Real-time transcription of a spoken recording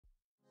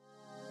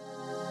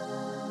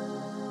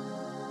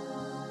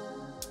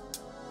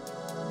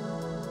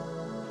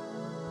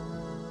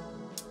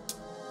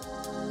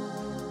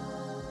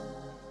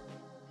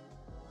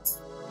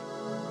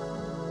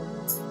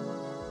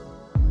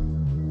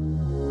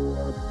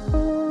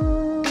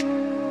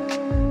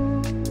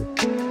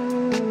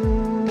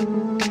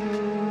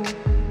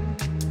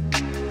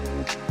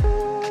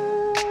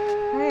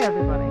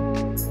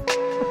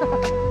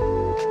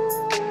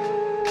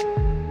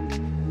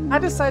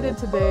decided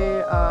today,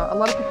 a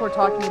lot of people are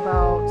talking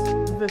about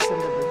this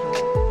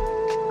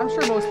individual. I'm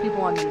sure most people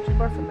on YouTube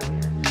are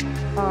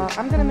familiar.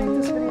 I'm gonna make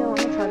this video, I'm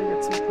gonna try to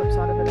get some clips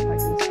out of it if I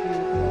can speak.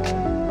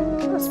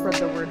 I'm gonna spread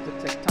the word to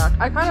TikTok.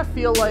 I kind of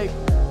feel like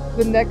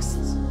the next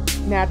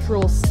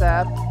natural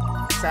step,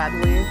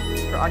 sadly,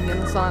 for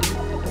Onion Son,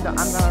 I'm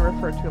gonna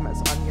refer to him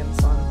as Onion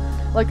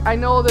Son. Like, I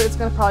know that it's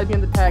gonna probably be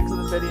in the tags of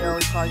the video,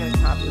 he's probably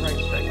gonna copyright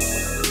strike me,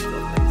 whatever, he's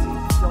real crazy,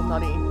 he's real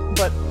nutty,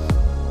 but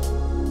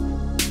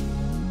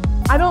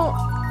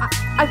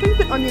I think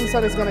that Onion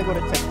Son is gonna go to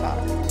TikTok,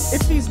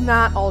 if he's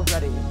not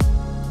already.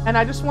 And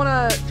I just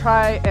wanna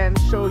try and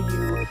show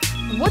you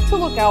what to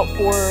look out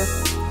for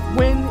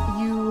when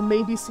you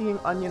may be seeing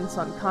Onion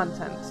Son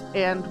content,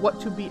 and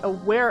what to be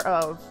aware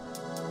of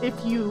if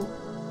you,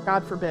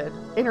 God forbid,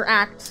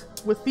 interact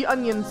with the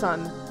Onion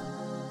Son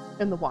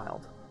in the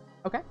wild.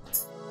 Okay?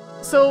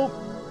 So,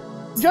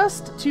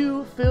 just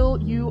to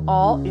fill you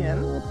all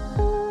in,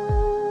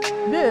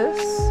 this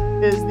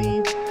is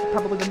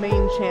probably the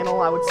main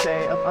channel, I would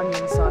say, of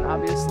Onion Son.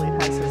 Obviously,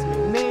 it has his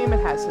main name, it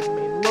has his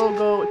main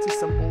logo, it's a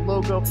simple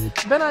logo.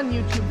 Been on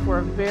YouTube for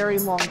a very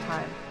long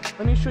time.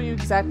 Let me show you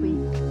exactly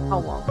how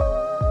long.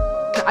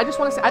 Now, I just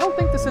want to say, I don't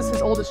think this is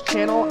his oldest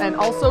channel, and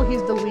also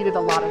he's deleted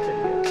a lot of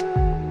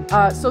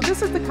videos. So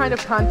this is the kind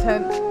of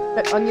content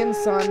that Onion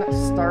Son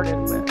started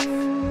with.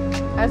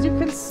 As you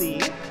can see,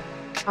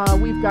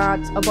 we've got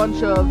a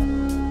bunch of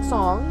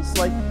songs,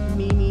 like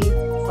meme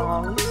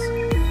songs,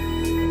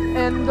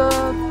 and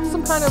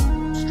some kind of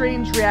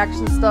strange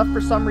reaction stuff, for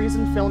some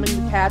reason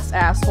filming the cat's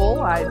asshole.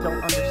 I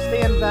don't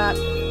understand that.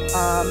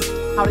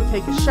 How to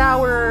take a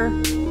shower,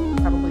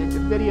 probably a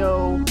good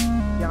video,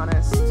 to be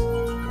honest. A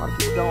lot of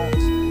people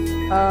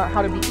don't.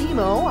 How to be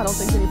emo, I don't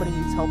think anybody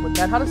needs help with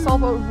that. How to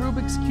solve a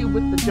Rubik's Cube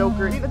with the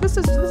Joker. This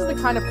is the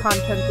kind of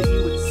content that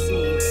you would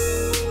see.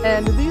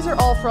 And these are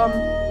all from,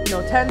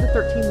 10 to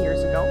 13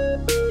 years ago.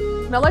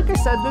 Now, like I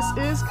said, this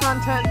is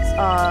content,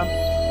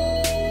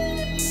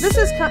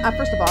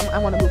 first of all, I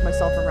want to move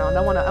myself around.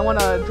 I want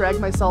to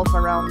drag myself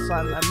around, so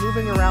I'm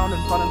moving around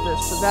in front of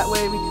this, so that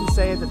way we can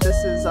say that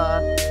this is,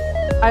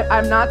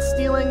 I'm not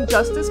stealing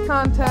justice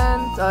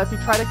content. If you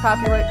try to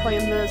copyright claim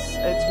this,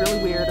 it's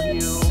really weird of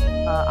you.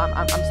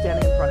 I'm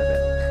standing in front of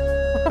it.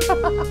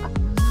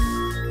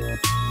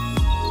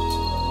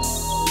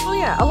 So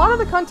yeah, a lot of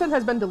the content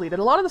has been deleted.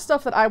 A lot of the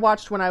stuff that I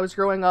watched when I was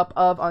growing up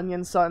of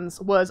Onion Sons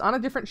was on a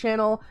different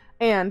channel,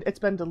 and it's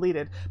been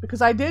deleted.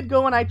 Because I did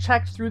go and I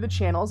checked through the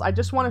channels. I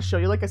just want to show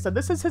you, like I said,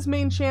 this is his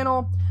main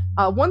channel.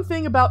 One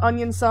thing about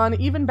Onion Son,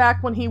 even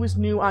back when he was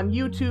new on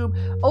YouTube,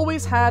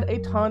 always had a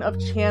ton of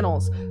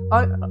channels.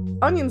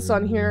 Onion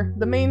Son here,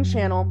 the main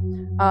channel.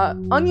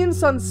 Onion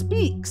Son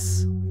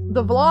Speaks,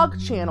 the vlog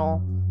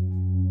channel.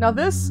 Now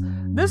this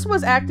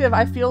was active,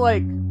 I feel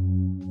like,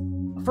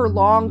 for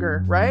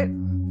longer, right?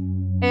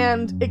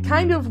 And it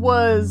kind of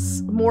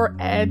was more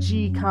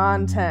edgy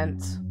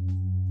content.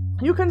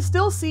 You can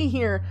still see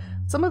here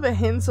some of the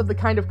hints of the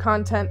kind of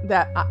content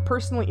that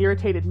personally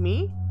irritated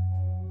me.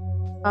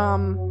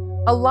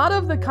 A lot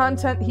of the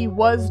content he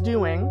was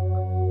doing,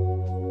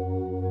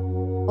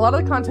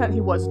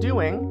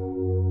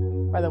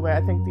 by the way,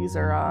 I think these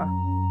are a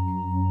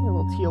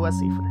little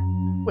TOS-y for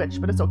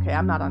Twitch, but it's okay,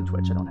 I'm not on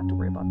Twitch, I don't have to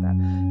worry about that.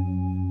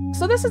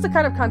 So this is the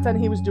kind of content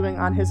he was doing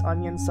on his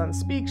Onion Son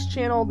Speaks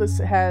channel. This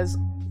has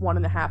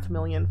 1.5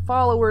 million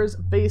followers,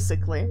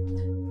 basically.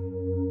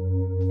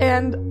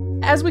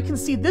 And as we can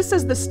see, this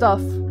is the stuff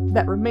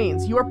that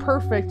remains. You are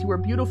perfect, you are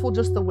beautiful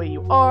just the way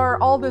you are,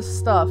 all this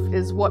stuff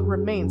is what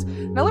remains.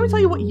 Now let me tell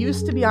you what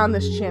used to be on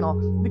this channel.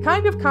 The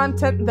kind of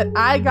content that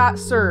I got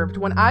served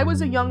when I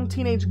was a young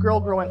teenage girl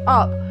growing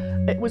up,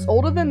 it was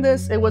older than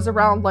this, it was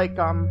around like,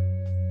 oh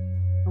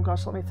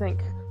gosh, let me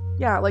think.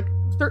 Yeah, like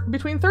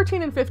between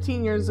 13 and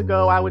 15 years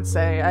ago, I would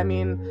say. I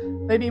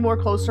mean, maybe more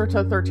closer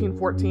to 13,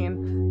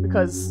 14,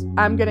 because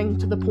I'm getting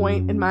to the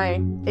point in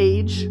my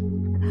age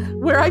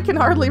where I can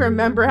hardly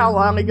remember how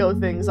long ago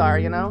things are,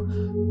 you know?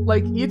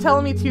 Like, you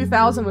telling me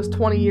 2000 was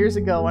 20 years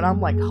ago, and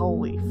I'm like,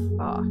 holy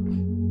fuck.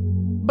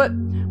 But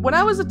when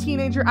I was a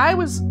teenager, I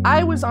was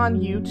on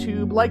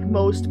YouTube like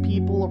most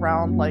people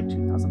around like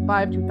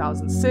 2005,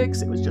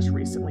 2006. It was just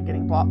recently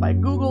getting bought by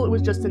Google. It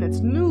was just in its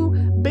new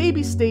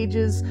baby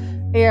stages,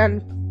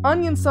 and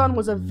Onion Son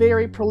was a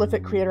very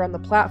prolific creator on the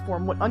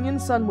platform. What Onion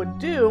Son would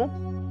do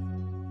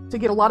to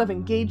get a lot of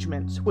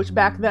engagement, which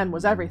back then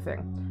was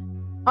everything,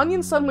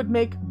 Onion Son would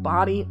make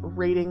body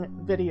rating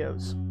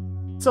videos.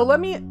 So let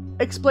me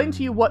explain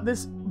to you what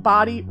this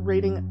body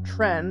rating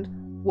trend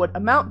would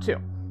amount to.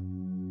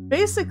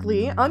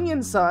 Basically,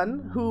 Onion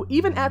Son, who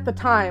even at the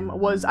time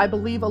was, I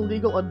believe, a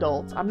legal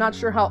adult, I'm not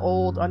sure how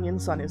old Onion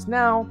Son is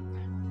now,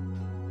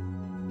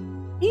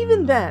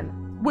 even then,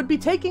 would be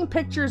taking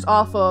pictures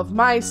off of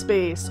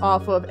MySpace,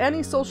 off of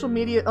any social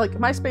media, like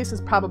MySpace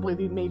is probably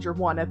the major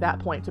one at that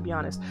point, to be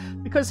honest,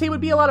 because he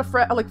would be a lot of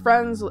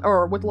friends,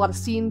 or with a lot of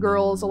scene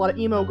girls, a lot of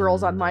emo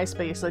girls on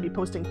MySpace, so they'd be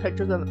posting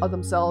pictures of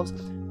themselves.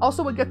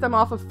 Also would get them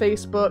off of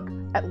Facebook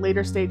at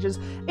later stages,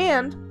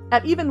 and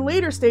at even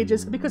later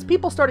stages, because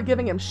people started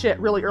giving him shit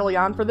really early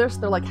on for this.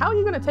 They're like, how are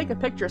you gonna take a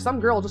picture some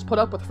girl just put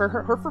up with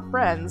her for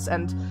friends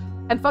and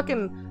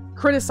fucking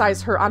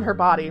criticize her on her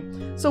body?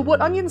 So what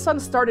Onion Sun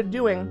started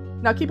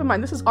doing, now keep in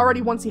mind, this is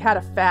already once he had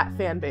a fat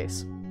fan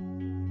base.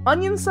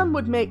 Onion Sun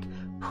would make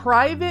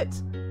private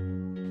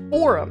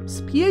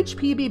forums,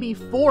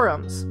 PHPBB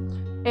forums,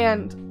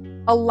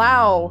 and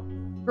allow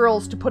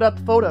girls to put up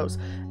photos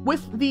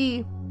with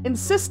the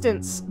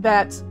insistence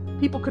that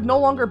people could no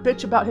longer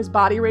bitch about his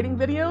body rating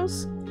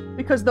videos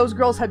because those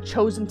girls had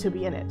chosen to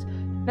be in it.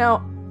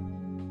 Now,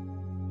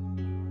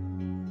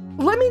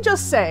 let me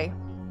just say,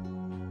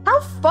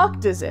 how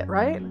fucked is it,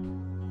 right?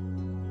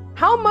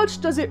 How much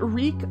does it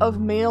reek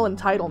of male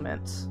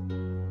entitlement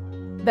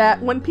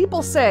that when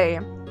people say,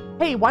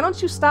 hey, why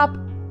don't you stop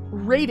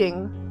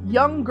rating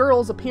young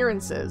girls'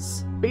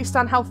 appearances based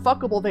on how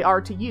fuckable they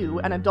are to you,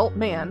 an adult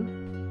man,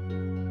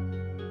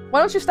 why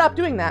don't you stop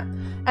doing that?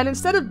 And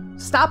instead of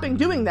stopping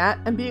doing that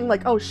and being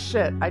like, oh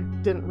shit, I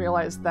didn't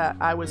realize that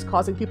I was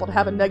causing people to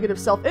have a negative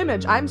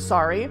self-image, I'm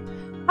sorry.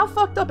 How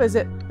fucked up is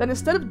it that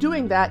instead of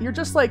doing that, you're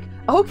just like,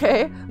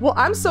 okay, well,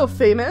 I'm so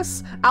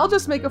famous, I'll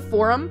just make a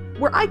forum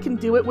where I can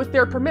do it with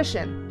their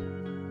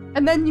permission.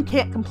 And then you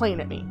can't complain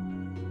at me.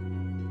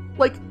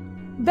 Like,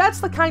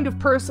 that's the kind of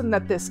person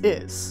that this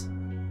is.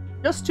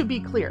 Just to be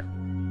clear.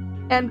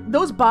 And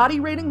those body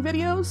rating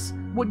videos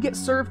would get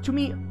served to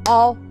me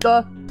all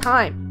the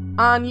time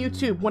on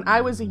YouTube when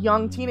I was a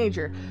young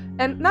teenager.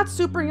 And not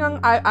super young,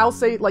 I'll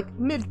say like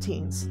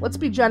mid-teens. Let's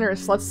be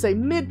generous, let's say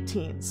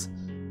mid-teens.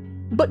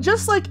 But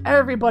just like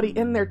everybody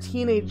in their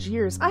teenage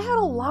years, I had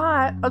a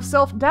lot of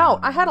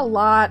self-doubt. I had a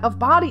lot of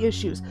body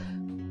issues.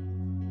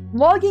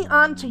 Logging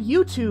on to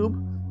YouTube,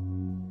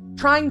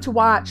 trying to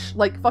watch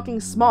like fucking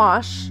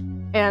Smosh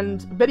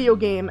and video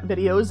game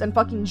videos and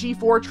fucking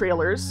G4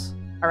 trailers,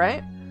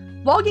 alright?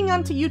 Logging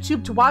onto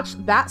YouTube to watch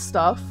that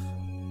stuff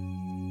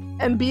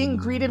and being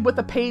greeted with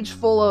a page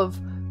full of,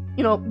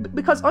 you know,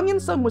 because Onion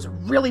Sun was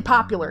really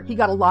popular. He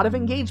got a lot of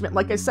engagement,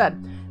 like I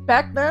said.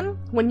 Back then,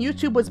 when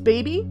YouTube was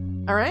baby,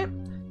 alright?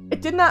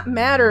 It did not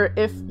matter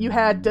if you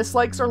had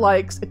dislikes or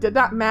likes. It did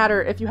not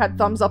matter if you had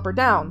thumbs up or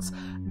downs.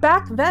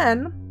 Back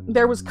then,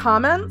 there was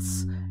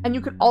comments, and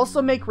you could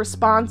also make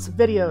response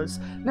videos.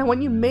 Now,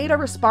 when you made a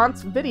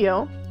response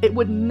video, it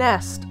would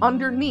nest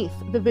underneath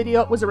the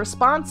video it was a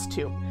response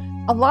to.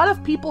 A lot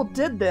of people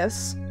did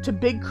this to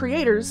big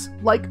creators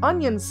like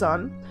Onion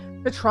Sun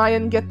to try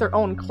and get their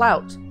own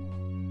clout.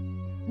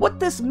 What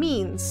this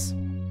means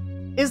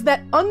is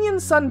that Onion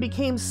Sun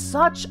became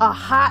such a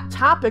hot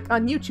topic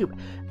on YouTube.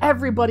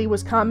 Everybody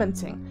was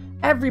commenting.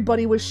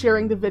 Everybody was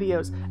sharing the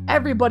videos.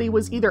 Everybody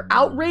was either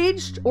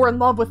outraged or in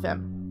love with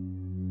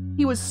him.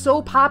 He was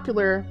so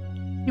popular,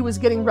 he was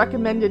getting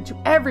recommended to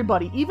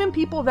everybody, even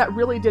people that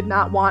really did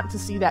not want to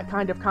see that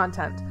kind of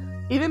content.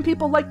 Even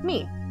people like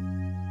me,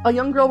 a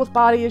young girl with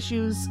body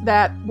issues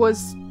that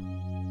was,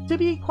 to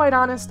be quite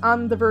honest,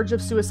 on the verge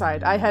of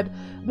suicide.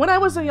 When I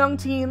was a young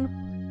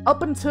teen,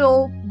 up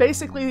until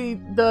basically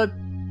the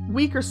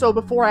week or so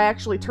before I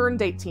actually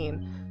turned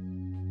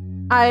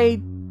 18,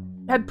 I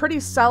had pretty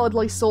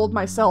solidly sold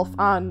myself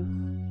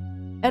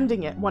on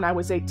ending it when I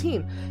was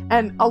 18.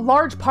 And a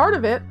large part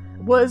of it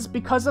was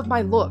because of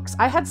my looks.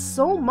 I had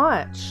so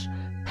much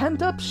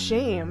pent-up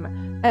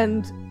shame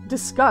and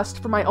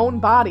disgust for my own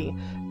body.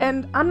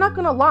 And I'm not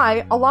gonna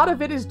lie, a lot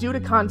of it is due to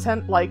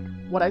content like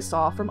what I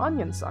saw from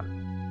Onion Sun.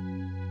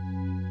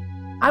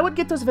 I would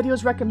get those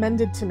videos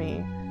recommended to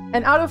me,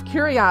 and out of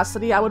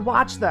curiosity, I would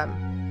watch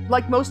them.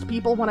 Like most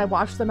people, when I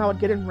watched them, I would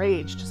get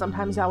enraged.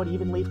 Sometimes I would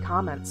even leave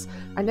comments.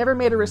 I never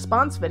made a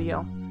response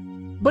video.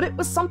 But it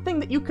was something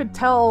that you could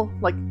tell,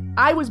 like,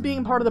 I was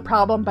being part of the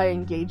problem by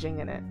engaging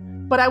in it.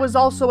 But I was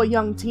also a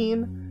young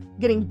teen,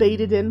 getting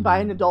baited in by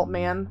an adult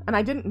man, and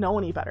I didn't know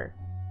any better.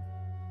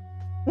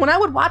 When I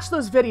would watch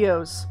those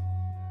videos,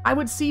 I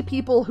would see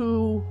people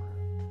who...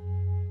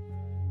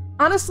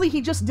 Honestly,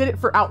 he just did it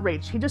for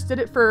outrage. He just did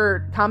it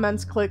for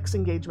comments, clicks,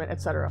 engagement,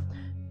 etc.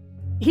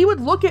 He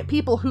would look at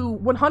people who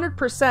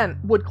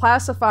 100% would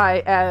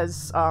classify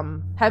as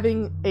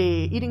having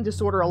a eating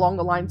disorder along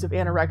the lines of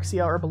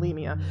anorexia or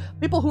bulimia.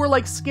 People who are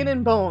like skin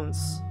and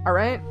bones,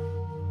 alright?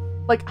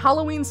 Like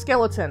Halloween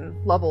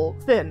skeleton level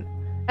thin.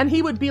 And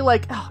he would be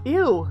like, oh,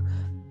 ew,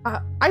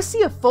 I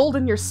see a fold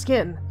in your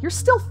skin. You're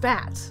still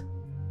fat.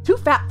 Too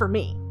fat for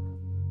me.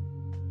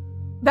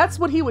 That's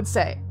what he would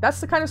say. That's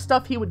the kind of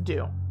stuff he would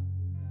do.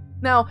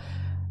 Now,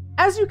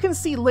 as you can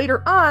see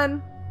later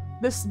on,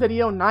 this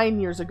video 9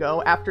 years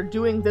ago, after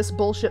doing this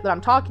bullshit that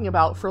I'm talking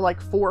about for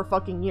like 4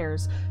 fucking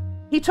years,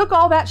 he took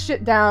all that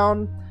shit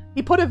down,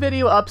 he put a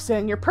video up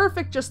saying, you're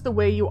perfect just the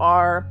way you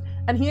are,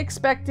 and he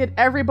expected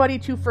everybody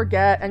to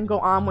forget and go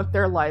on with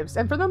their lives.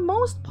 And for the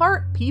most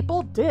part,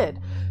 people did.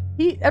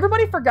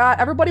 Everybody forgot,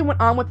 everybody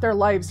went on with their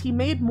lives. He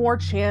made more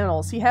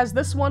channels. He has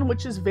this one,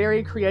 which is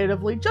very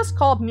creatively just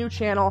called New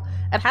Channel.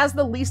 It has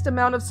the least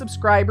amount of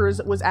subscribers.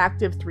 It was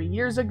active 3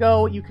 years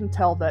ago. You can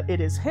tell that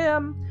it is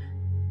him.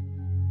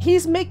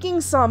 He's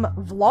making some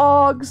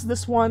vlogs.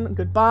 This one,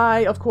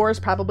 goodbye, of course,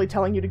 probably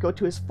telling you to go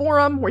to his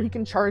forum where he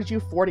can charge you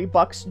 40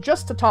 bucks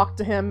just to talk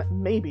to him,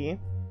 maybe.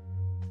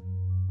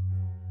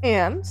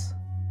 And,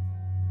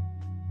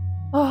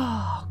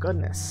 oh,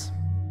 goodness.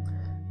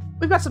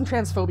 We've got some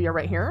transphobia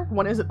right here.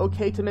 One, is it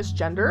okay to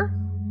misgender?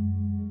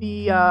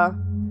 The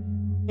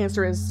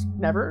answer is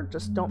never.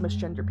 Just don't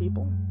misgender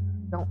people.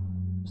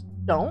 Just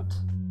don't.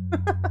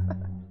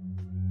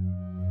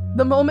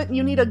 The moment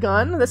you need a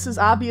gun, this is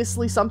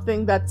obviously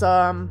something that,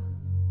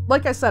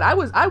 like I said, I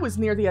was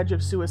near the edge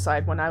of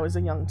suicide when I was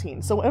a young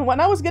teen. So when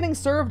I was getting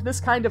served this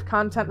kind of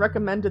content,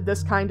 recommended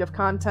this kind of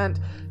content,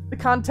 the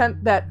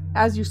content that,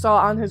 as you saw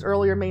on his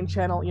earlier main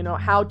channel, you know,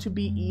 how to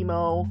be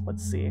emo.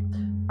 Let's see.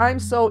 I'm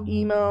so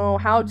emo,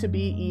 how to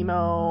be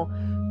emo.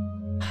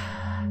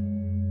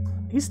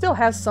 He still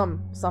has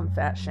some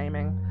fat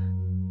shaming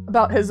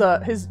about his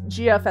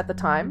GF at the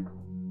time.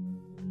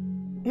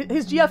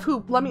 His GF,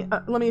 who, let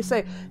me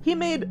say, he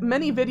made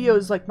many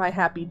videos like my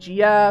happy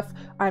GF,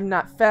 I'm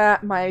not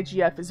fat, my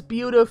GF is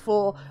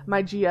beautiful,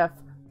 my GF,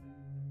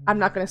 I'm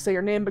not going to say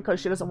her name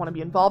because she doesn't want to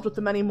be involved with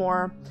them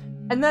anymore.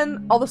 And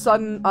then, all of a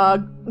sudden,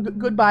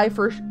 goodbye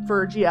for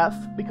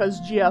GF,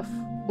 because GF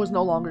was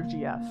no longer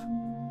GF.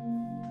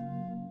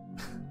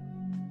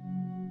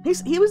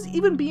 He was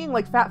even being,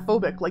 like,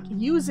 fat-phobic, like,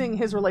 using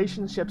his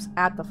relationships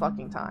at the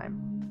fucking time.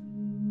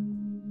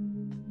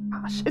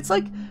 Gosh, it's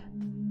like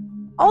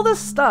all this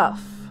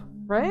stuff,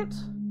 right?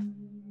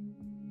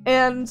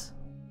 And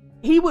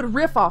he would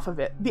riff off of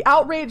it. The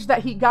outrage that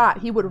he got,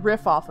 he would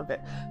riff off of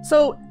it.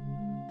 So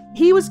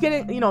he was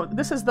getting, you know,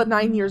 this is the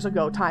 9 years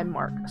ago time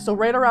mark. So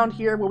right around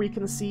here where we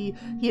can see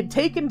he had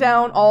taken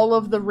down all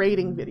of the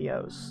rating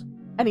videos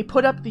and he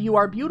put up the You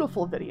Are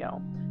Beautiful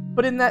video.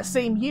 But in that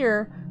same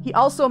year, he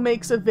also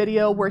makes a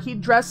video where he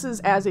dresses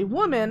as a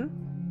woman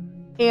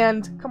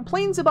and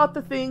complains about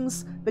the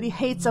things that he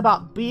hates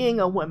about being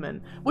a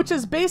woman, which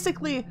is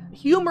basically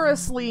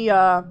humorously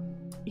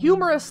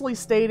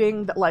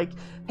stating that, like,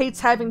 hates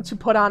having to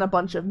put on a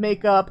bunch of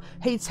makeup,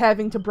 hates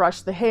having to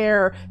brush the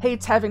hair,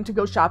 hates having to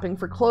go shopping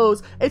for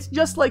clothes. It's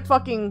just like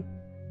fucking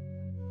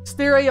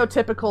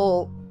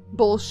stereotypical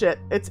bullshit.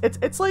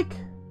 It's like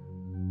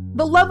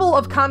the level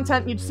of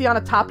content you'd see on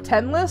a top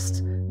 10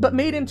 list, but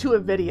made into a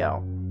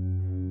video.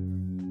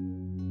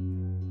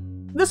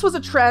 This was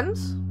a trend,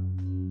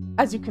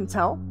 as you can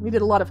tell. We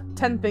did a lot of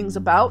 10 things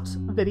about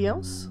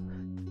videos.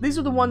 These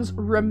are the ones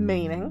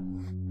remaining.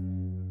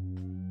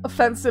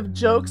 Offensive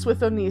jokes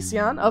with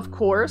Onision, of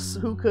course.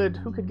 Who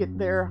could get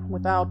there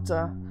without,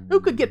 who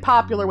could get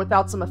popular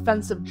without some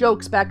offensive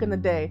jokes back in the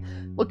day?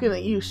 Looking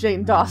at you,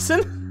 Shane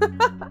Dawson.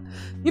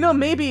 You know,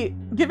 maybe,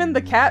 given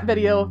the cat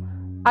video,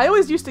 I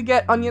always used to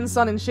get Onion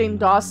Sun and Shane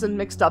Dawson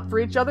mixed up for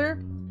each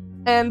other,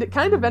 and it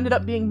kind of ended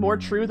up being more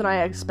true than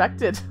I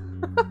expected.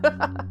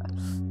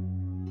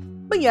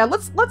 But yeah,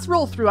 let's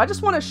roll through. I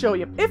just want to show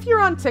you. If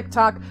you're on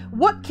TikTok,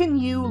 what can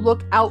you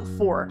look out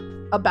for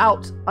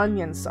about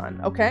Onion Sun,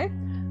 okay?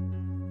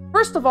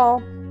 First of all,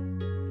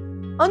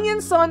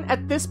 Onion Sun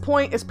at this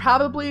point is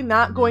probably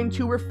not going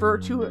to refer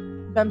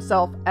to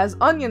themselves as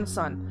Onion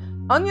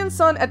Sun. Onion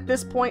Sun at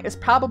this point is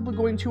probably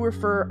going to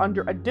refer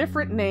under a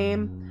different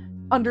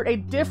name, under a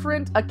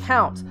different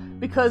account,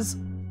 because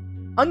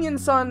Onion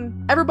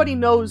Sun, everybody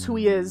knows who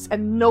he is,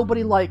 and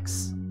nobody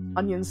likes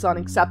Onion Sun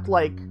except,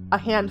 like, a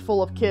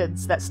handful of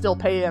kids that still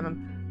pay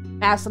him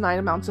asinine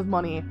amounts of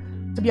money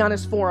to be on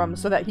his forum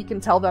so that he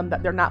can tell them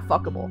that they're not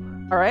fuckable,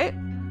 alright?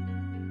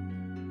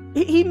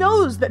 He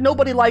knows that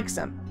nobody likes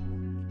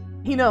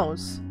him. He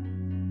knows.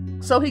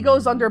 So he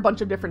goes under a bunch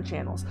of different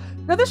channels.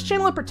 Now this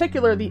channel in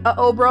particular, the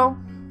Uh-Oh Bro,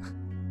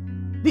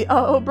 the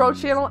Uh-Oh Bro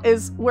channel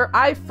is where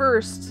I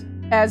first,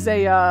 as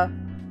a,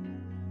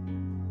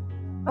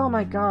 oh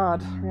my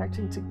god,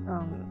 reacting to,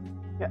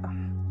 yeah.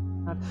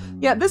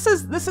 Yeah, this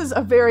is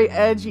a very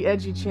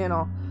edgy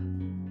channel.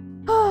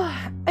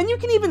 And you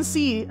can even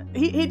see,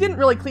 he didn't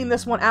really clean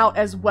this one out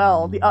as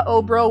well. The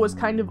Uh-Oh Bro was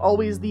kind of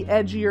always the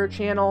edgier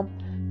channel.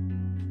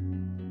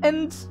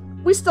 And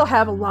we still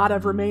have a lot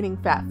of remaining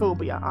fat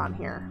phobia on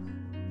here.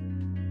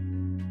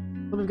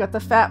 We've got the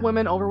fat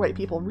women, overweight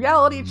people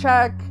reality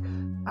check.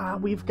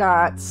 We've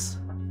got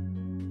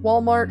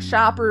Walmart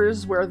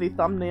shoppers where the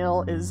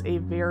thumbnail is a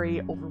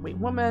very overweight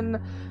woman.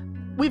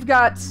 We've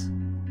got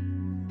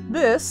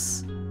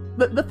this.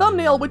 The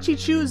thumbnail, which he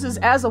chooses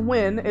as a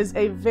win, is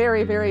a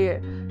very,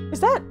 is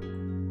that,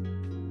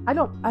 I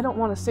don't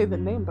want to say the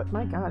name, but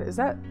my god, is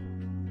that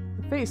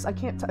the face? I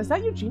can't is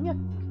that Eugenia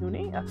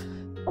Cooney?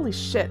 Holy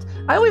shit.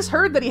 I always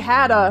heard that he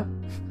had an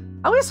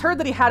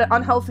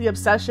unhealthy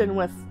obsession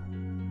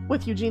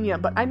with Eugenia,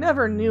 but I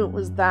never knew it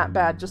was that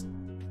bad. Just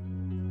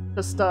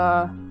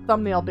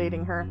thumbnail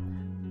baiting her.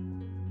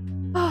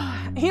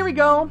 Here we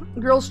go.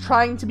 Girls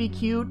trying to be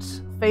cute,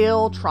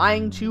 fail,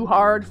 trying too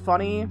hard,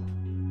 funny.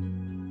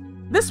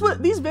 These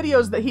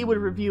videos that he would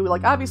review,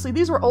 like, obviously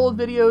these were old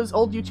videos,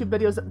 old YouTube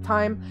videos at the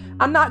time.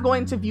 I'm not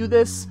going to view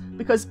this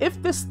because if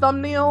this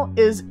thumbnail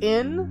is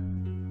in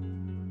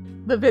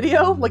the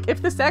video, like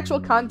if this actual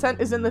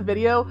content is in the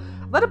video,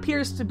 that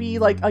appears to be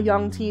like a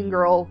young teen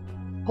girl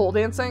pole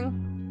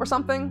dancing or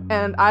something,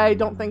 and I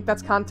don't think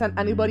that's content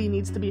anybody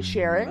needs to be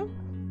sharing.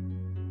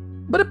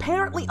 But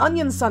apparently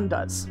Onion Son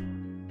does.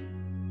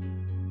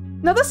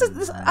 Now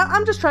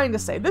I'm just trying to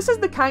say, this is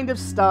the kind of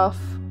stuff,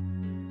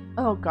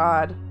 oh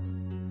god.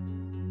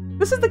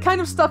 This is the kind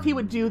of stuff he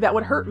would do that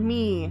would hurt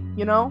me,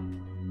 you know?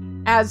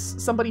 As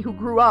somebody who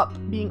grew up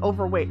being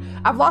overweight.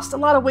 I've lost a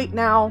lot of weight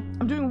now.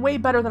 I'm doing way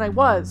better than I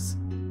was.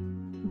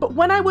 But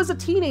when I was a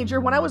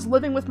teenager, when I was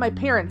living with my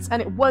parents,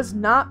 and it was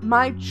not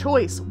my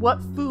choice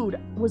what food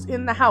was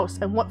in the house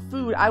and what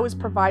food I was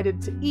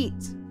provided to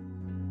eat,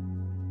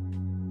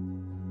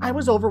 I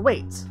was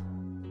overweight.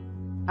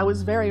 I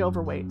was very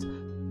overweight.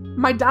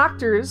 My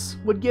doctors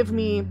would give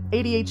me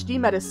ADHD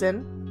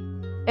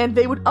medicine, and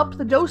they would up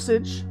the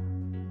dosage,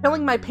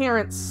 telling my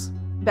parents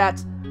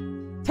that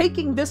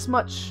taking this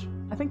much,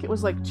 I think it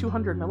was like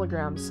 200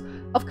 milligrams,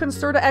 of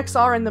Concerta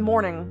XR in the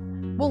morning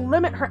will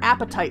limit her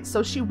appetite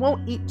so she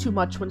won't eat too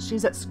much when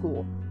she's at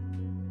school.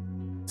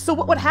 So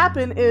what would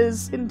happen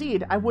is,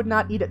 indeed, I would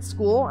not eat at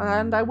school,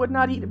 and I would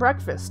not eat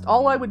breakfast.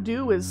 All I would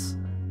do is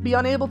be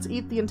unable to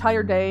eat the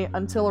entire day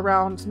until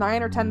around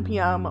 9 or 10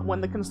 p.m.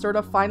 when the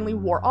Concerta finally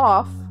wore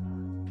off.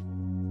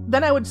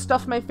 Then I would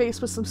stuff my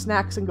face with some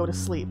snacks and go to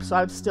sleep, so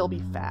I would still be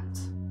fat.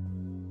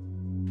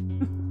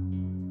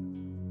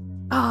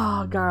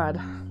 Oh, God.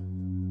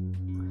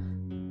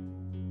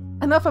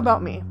 Enough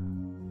about me.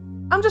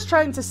 I'm just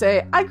trying to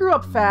say, I grew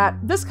up fat.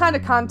 This kind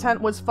of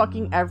content was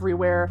fucking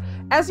everywhere.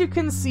 As you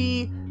can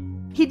see,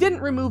 he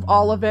didn't remove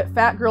all of it.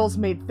 Fat Girls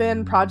Made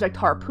Thin, Project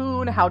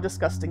Harpoon, how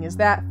disgusting is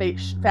that?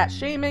 Fat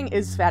shaming,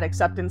 is fat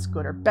acceptance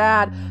good or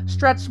bad?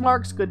 Stretch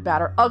marks, good,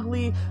 bad, or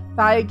ugly?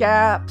 Thigh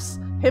gaps,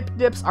 hip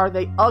dips, are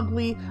they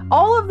ugly?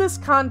 All of this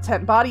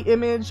content, body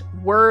image,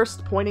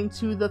 worst, pointing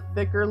to the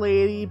thicker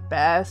lady,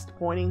 best,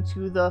 pointing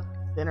to the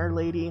thinner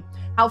lady,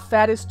 how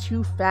fat is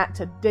too fat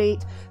to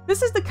date.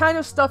 This is the kind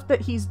of stuff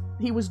that he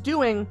was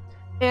doing,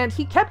 and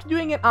he kept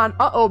doing it on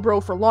Uh-Oh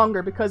Bro for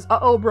longer, because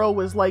Uh-Oh Bro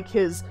was like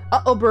his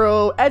Uh-Oh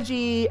Bro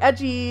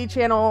edgy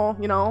channel,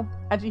 you know,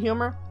 edgy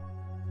humor.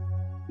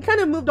 He kind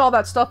of moved all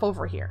that stuff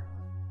over here,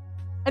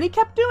 and he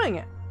kept doing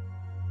it.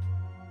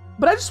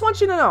 But I just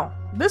want you to know,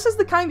 this is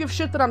the kind of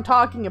shit that I'm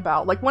talking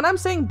about. Like, when I'm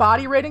saying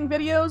body rating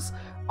videos,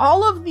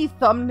 all of the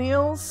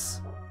thumbnails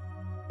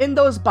in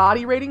those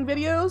body rating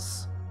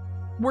videos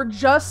were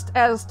just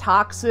as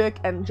toxic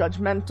and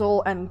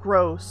judgmental and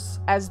gross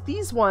as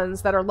these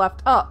ones that are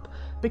left up,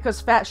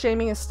 because fat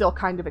shaming is still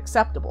kind of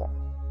acceptable,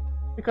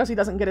 because he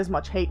doesn't get as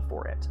much hate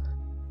for it.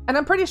 And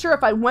I'm pretty sure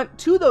if I went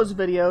to those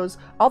videos,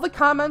 all the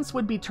comments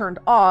would be turned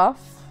off,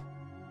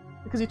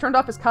 because he turned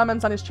off his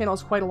comments on his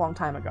channels quite a long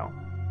time ago.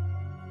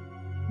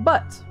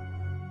 But,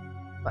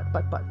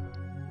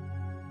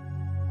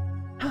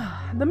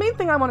 the main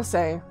thing I want to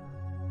say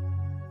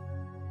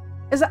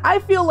is that I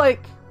feel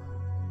like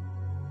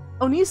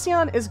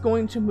Onision is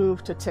going to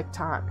move to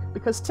TikTok,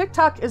 because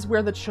TikTok is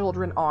where the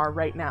children are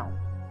right now.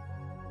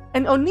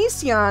 And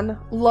Onision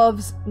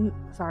loves...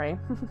 Sorry.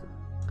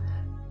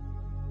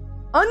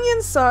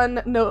 Onion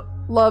Son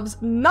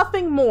loves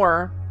nothing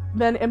more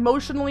than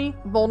emotionally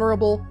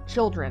vulnerable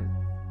children.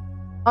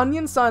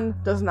 Onion Son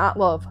does not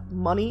love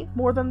money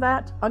more than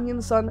that.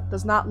 Onion Son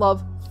does not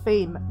love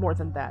fame more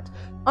than that.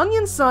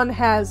 Onion Son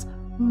has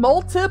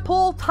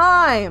multiple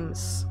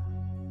times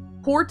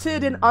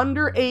courted an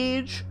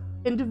underage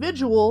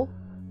individual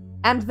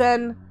and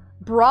then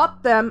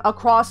brought them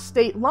across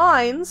state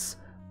lines,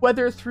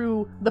 whether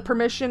through the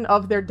permission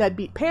of their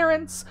deadbeat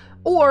parents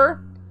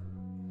or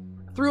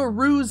through a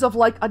ruse of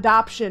like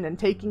adoption and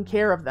taking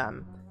care of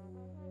them,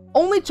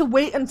 only to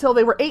wait until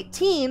they were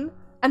 18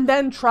 and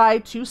then try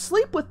to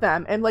sleep with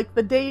them, and like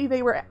the day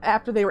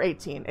after they were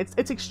 18.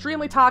 It's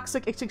extremely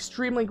toxic, it's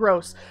extremely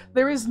gross.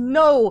 There is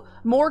no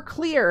more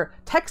clear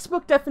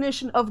textbook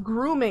definition of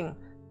grooming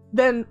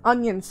than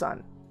Onion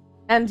Son.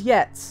 And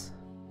yet,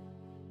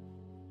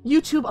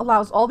 YouTube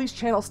allows all these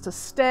channels to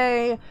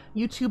stay.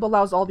 YouTube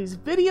allows all these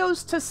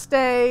videos to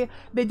stay.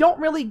 They don't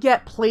really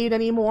get played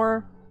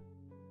anymore.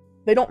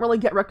 They don't really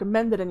get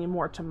recommended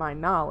anymore, to my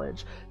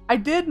knowledge. I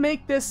did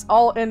make this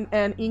all in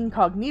an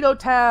incognito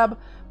tab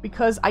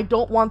because I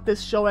don't want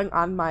this showing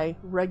on my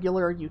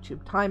regular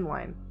YouTube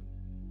timeline.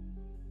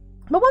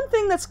 But one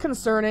thing that's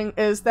concerning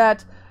is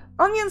that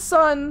Onion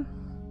Son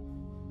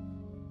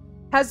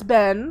has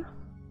been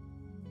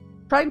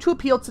trying to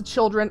appeal to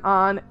children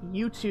on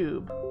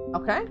YouTube,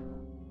 okay?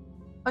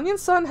 Onion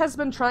Son has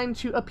been trying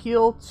to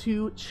appeal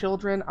to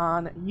children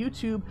on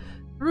YouTube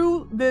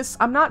through this.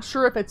 I'm not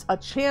sure if it's a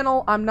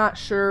channel. I'm not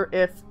sure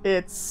if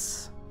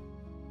it's...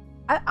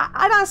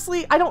 I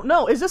honestly, I don't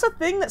know. Is this a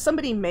thing that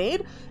somebody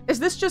made? Is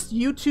this just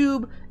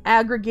YouTube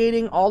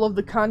aggregating all of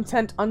the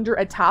content under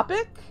a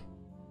topic?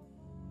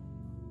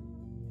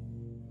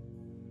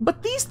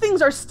 But these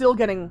things are still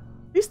getting...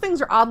 These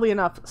things are, oddly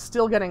enough,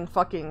 still getting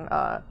fucking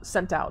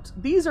sent out.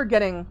 These are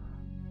getting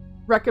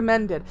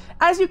recommended.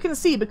 As you can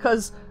see,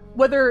 because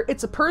whether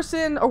it's a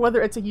person or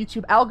whether it's a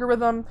YouTube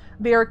algorithm,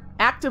 they're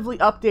actively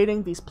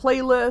updating these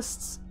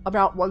playlists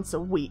about once a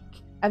week,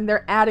 and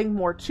they're adding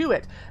more to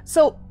it.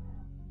 So,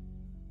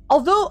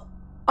 although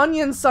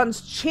Onion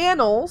Sun's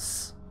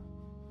channels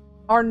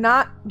are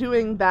not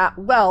doing that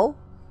well.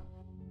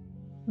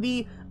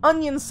 The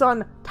Onion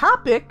Sun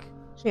topic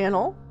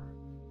channel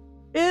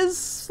is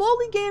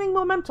slowly gaining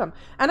momentum.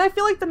 And I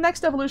feel like the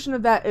next evolution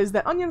of that is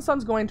that Onion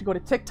Sun's going to go to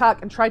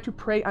TikTok and try to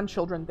prey on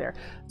children there.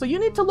 So you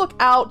need to look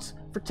out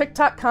for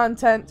TikTok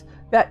content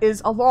that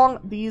is along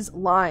these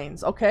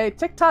lines, okay?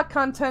 TikTok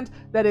content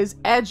that is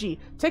edgy.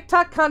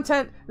 TikTok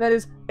content that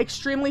is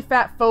extremely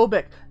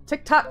fat-phobic.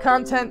 TikTok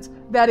content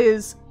that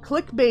is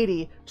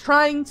clickbaity,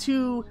 trying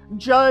to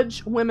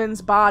judge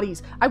women's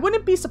bodies. I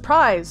wouldn't be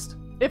surprised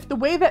if the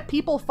way that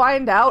people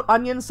find out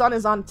Onion Sun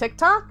is on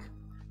TikTok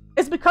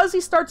is because he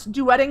starts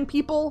duetting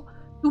people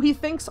who he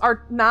thinks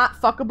are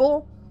not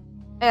fuckable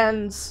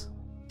and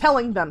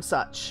telling them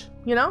such,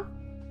 you know?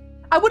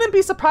 I wouldn't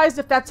be surprised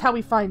if that's how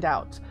we find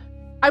out.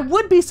 I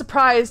would be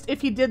surprised if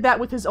he did that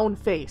with his own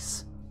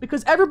face,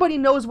 because everybody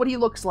knows what he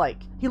looks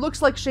like. He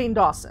looks like Shane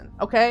Dawson,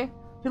 okay?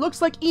 He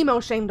looks like emo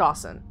Shane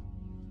Dawson.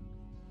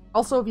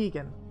 Also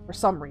vegan, for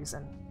some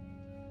reason.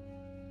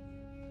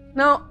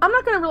 Now, I'm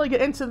not going to really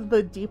get into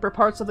the deeper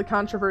parts of the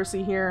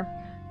controversy here.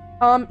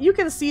 You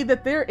can see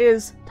that there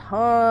is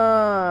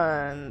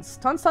tons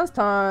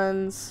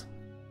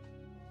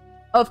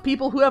of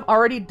people who have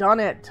already done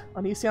it.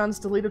 Onision's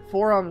deleted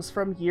forums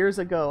from years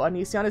ago.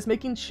 Onision is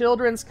making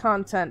children's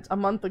content a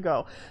month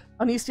ago.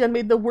 Onision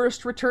made the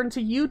worst return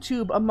to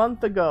YouTube a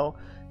month ago.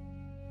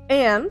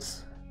 And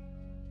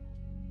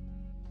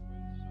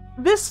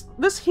this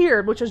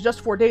here, which is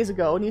just 4 days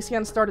ago,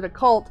 Onision started a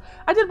cult.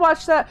 I did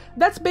watch that.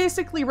 That's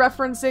basically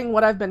referencing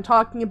what I've been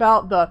talking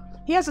about.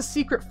 He has a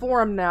secret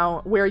forum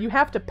now where you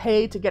have to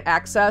pay to get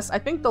access. I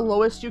think the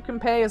lowest you can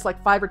pay is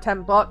like $5 or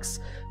 $10,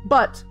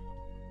 but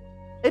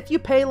if you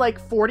pay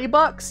like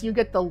 $40, you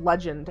get the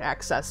legend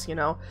access, you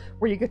know,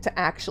 where you get to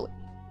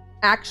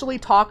actually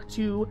talk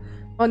to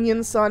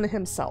Onion Sun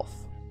himself.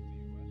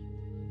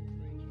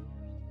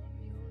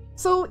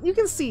 So you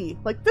can see,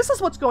 like, this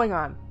is what's going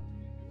on.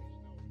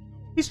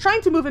 He's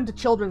trying to move into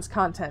children's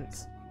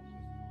content.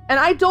 And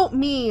I don't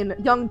mean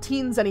young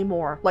teens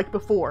anymore, like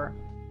before.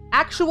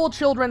 Actual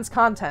children's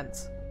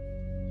content.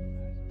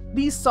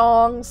 These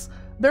songs,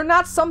 they're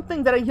not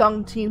something that a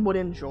young teen would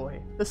enjoy.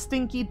 The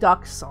Stinky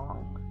Duck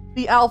song,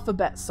 the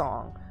Alphabet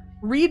song,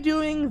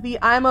 redoing the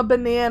I'm a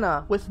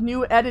Banana with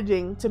new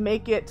editing to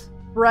make it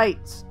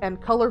bright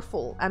and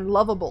colorful and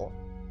lovable.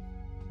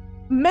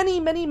 Many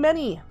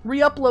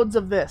re-uploads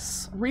of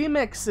this.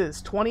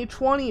 Remixes,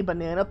 2020,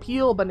 Banana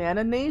Peel,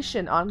 Banana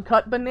Nation,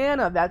 Uncut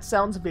Banana. That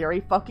sounds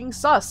very fucking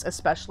sus,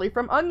 especially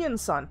from Onion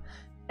Sun.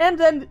 And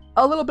then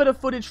a little bit of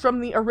footage from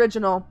the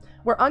original,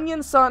 where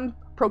Onion Sun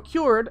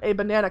procured a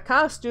banana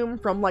costume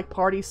from like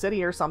Party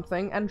City or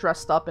something and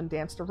dressed up and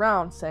danced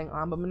around saying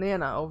I'm a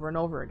banana over and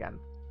over again.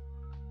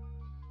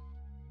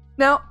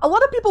 Now, a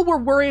lot of people were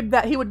worried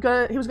that he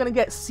was gonna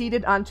get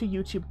seeded onto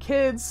YouTube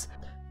Kids.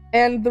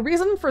 And the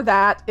reason for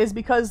that is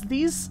because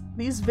these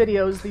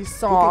videos, these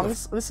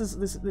songs, this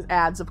is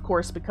ads, of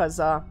course, because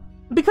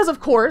of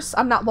course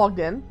I'm not logged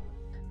in.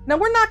 Now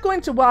we're not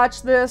going to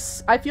watch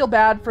this. I feel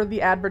bad for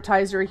the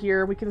advertiser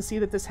here. We can see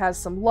that this has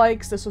some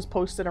likes. This was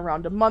posted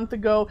around a month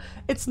ago.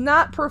 It's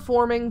not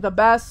performing the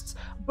best,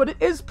 but it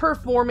is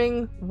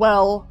performing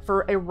well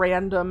for a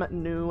random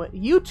new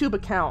YouTube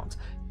account.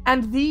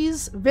 And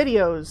these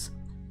videos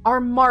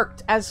are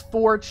marked as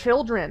for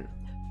children.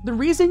 The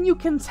reason you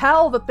can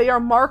tell that they are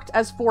marked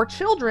as for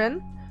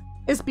children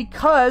is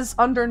because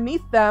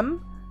underneath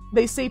them,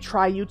 they say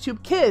try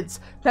YouTube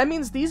Kids. That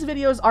means these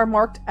videos are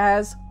marked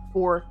as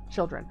for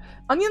children.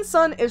 Onion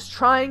Sun is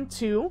trying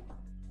to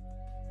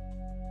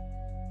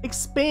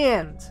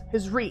expand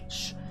his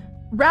reach.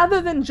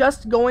 Rather than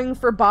just going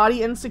for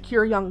body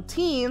insecure young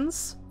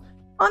teens,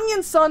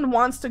 Onion Sun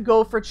wants to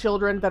go for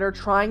children that are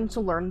trying to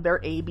learn their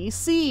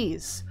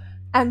ABCs.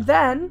 And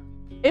then,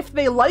 if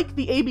they like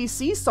the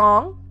ABC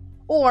song,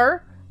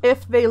 or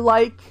if they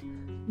like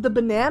the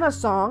banana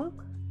song,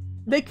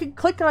 they could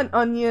click on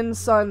Onion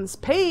Sun's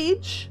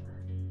page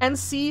and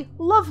see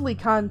lovely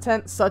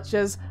content such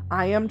as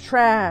I Am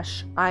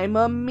Trash, I'm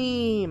a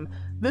Meme,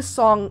 this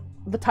song,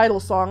 the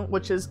title song,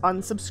 which is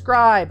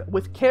Unsubscribe,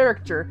 with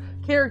Character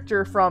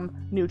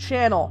from New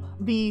Channel,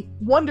 the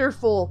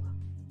wonderful,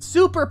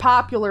 super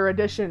popular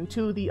addition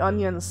to the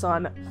Onion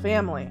Sun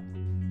family.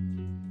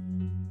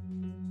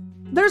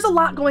 There's a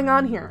lot going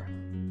on here.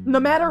 No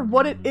matter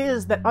what it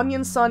is that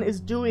Onion Sun is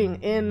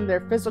doing in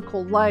their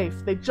physical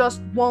life, they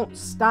just won't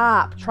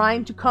stop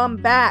trying to come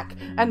back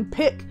and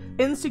pick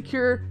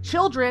insecure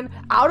children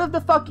out of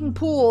the fucking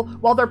pool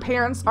while their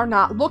parents are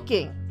not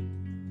looking.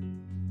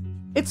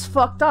 It's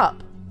fucked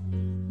up.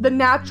 The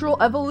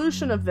natural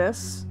evolution of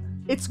this,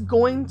 it's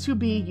going to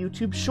be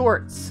YouTube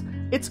Shorts.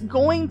 It's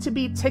going to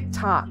be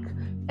TikTok.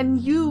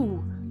 And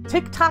you,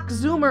 TikTok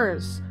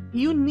Zoomers,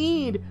 you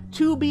need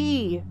to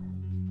be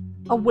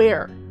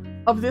aware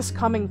of this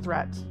coming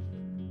threat.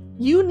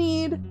 You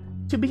need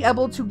to be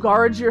able to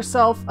guard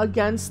yourself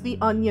against the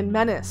onion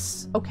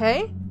menace,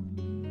 okay?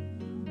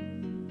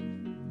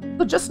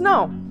 So just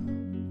know,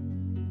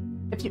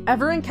 if If you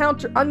ever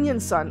encounter Onion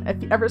Son, if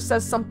he ever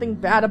says something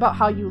bad about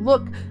how you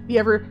look, if he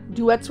ever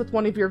duets with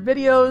one of your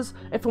videos,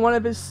 if one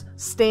of his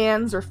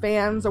stans or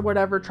fans or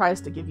whatever tries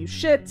to give you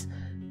shit,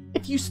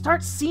 if you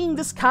start seeing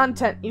this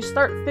content, you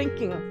start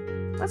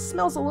thinking, that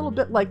smells a little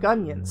bit like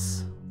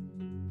onions.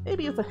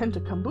 Maybe with a hint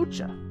of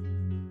kombucha.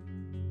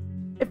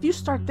 If you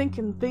start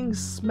thinking things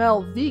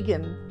smell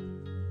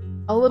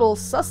vegan, a little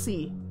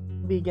sussy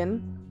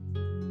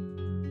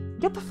vegan,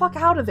 get the fuck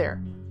out of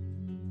there.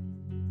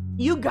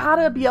 You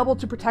gotta be able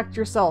to protect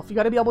yourself. You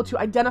gotta be able to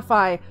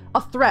identify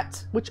a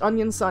threat, which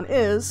Onion Son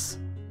is,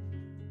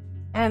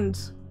 and,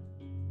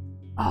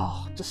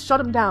 oh, just shut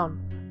him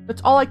down.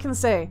 That's all I can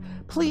say.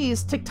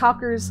 Please,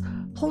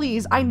 TikTokers,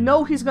 please, I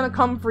know he's gonna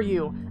come for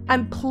you,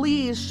 and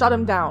please shut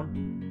him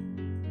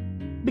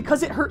down.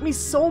 Because it hurt me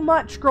so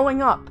much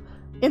growing up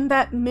in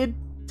that mid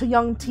to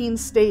young teen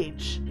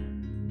stage,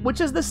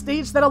 which is the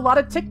stage that a lot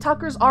of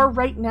TikTokers are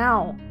right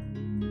now.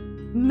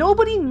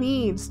 Nobody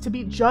needs to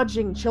be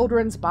judging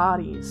children's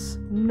bodies.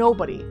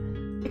 Nobody.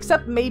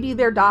 Except maybe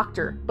their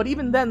doctor. But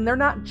even then, they're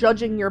not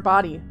judging your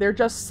body. They're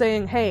just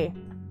saying, hey,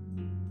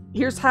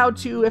 here's how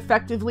to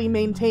effectively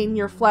maintain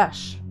your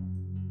flesh.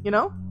 You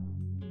know?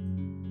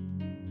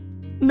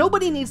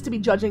 Nobody needs to be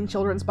judging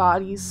children's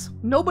bodies.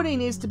 Nobody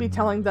needs to be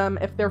telling them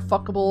if they're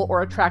fuckable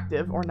or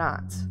attractive or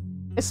not.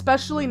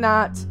 Especially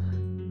not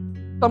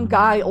some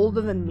guy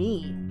older than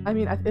me. I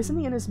mean, isn't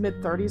he in his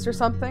mid-30s or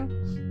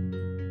something?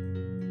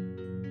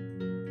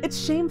 It's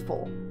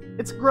shameful.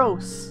 It's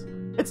gross.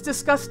 It's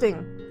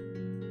disgusting.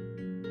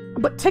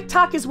 But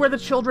TikTok is where the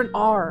children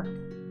are.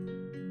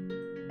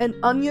 And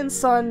Onion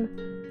Son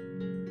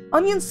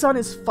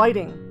is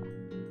fighting.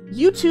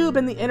 YouTube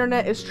and the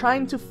internet is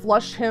trying to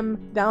flush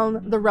him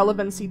down the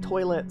relevancy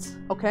toilet,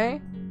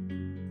 okay?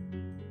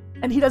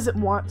 And he doesn't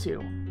want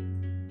to.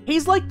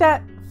 He's like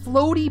that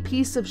floaty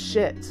piece of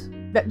shit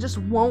that just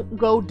won't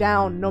go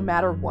down no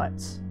matter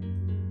what.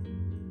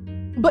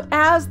 But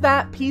as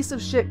that piece of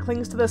shit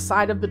clings to the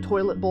side of the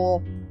toilet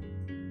bowl,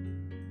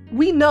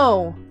 we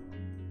know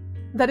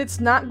that it's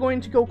not going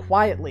to go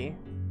quietly.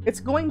 It's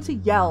going to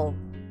yell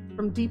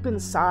from deep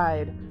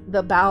inside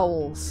the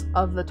bowels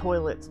of the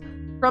toilet,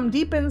 from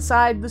deep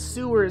inside the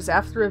sewers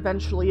after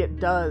eventually it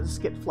does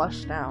get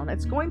flushed down.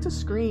 It's going to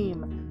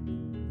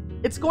scream.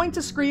 It's going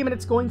to scream and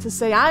it's going to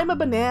say, I'm a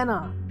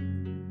banana.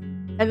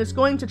 And it's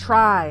going to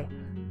try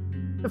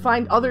to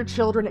find other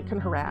children it can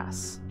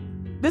harass.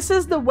 This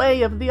is the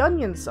way of the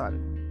Onion Son.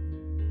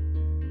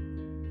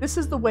 This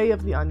is the way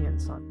of the Onion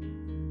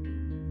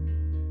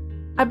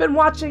Son. I've been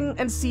watching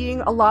and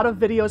seeing a lot of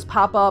videos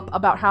pop up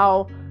about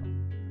how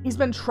he's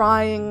been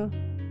trying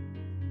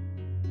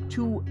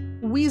to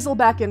weasel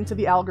back into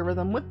the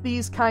algorithm with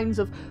these kinds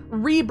of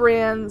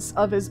rebrands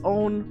of his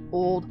own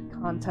old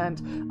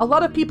content. A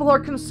lot of people are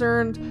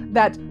concerned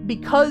that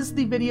because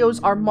the videos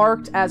are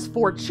marked as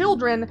for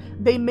children,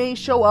 they may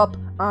show up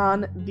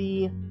on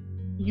the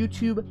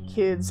YouTube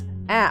Kids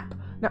app.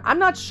 Now, I'm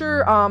not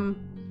sure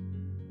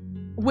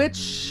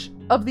which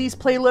of these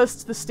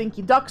playlists the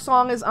Stinky Duck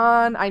song is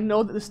on. I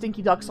know that the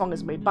Stinky Duck song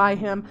is made by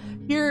him.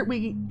 Here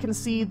we can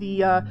see the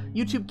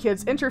YouTube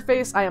Kids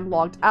interface. I am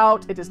logged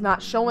out. It is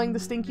not showing the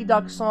Stinky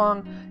Duck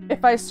song.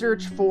 If I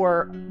search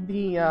for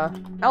the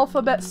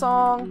Alphabet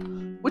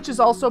song, which is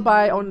also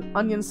by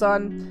Onion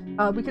Son,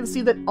 we can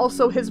see that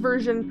also his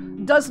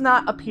version does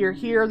not appear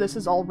here. This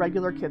is all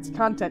regular kids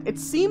content. It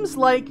seems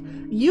like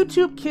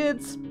YouTube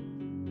Kids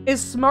is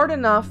smart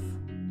enough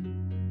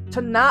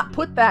to not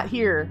put that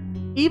here,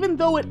 even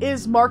though it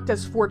is marked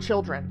as for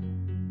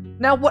children.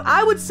 Now, what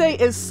I would say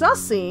is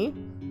sussy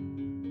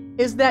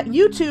is that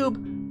YouTube,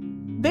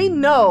 they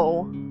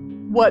know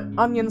what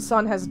Onion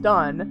Son has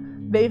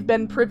done. They've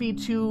been privy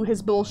to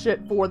his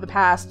bullshit for the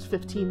past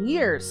 15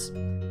 years.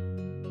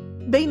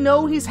 They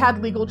know he's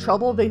had legal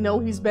trouble. They know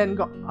he's been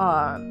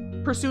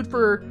pursued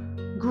for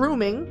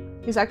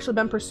grooming. He's actually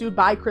been pursued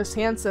by Chris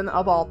Hansen,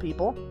 of all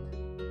people.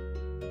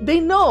 They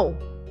know.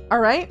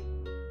 Alright?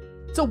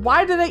 So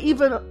why do they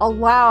even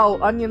allow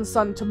Onion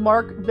Son to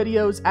mark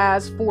videos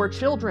as for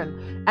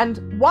children?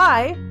 And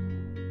why,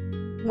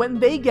 when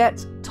they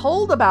get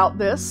told about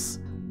this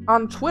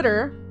on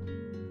Twitter,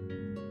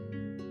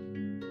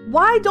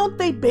 why don't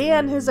they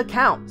ban his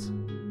account?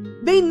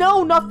 They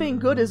know nothing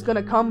good is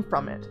gonna come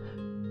from it.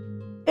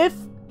 If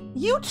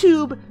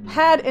YouTube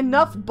had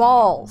enough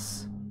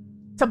balls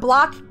to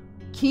block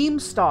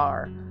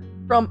Keemstar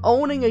from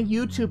owning a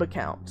YouTube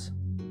account,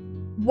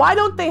 why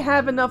don't they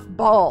have enough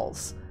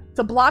balls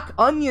to block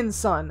Onion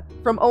Son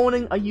from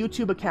owning a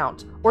YouTube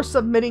account or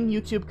submitting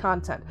YouTube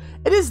content?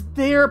 It is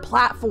their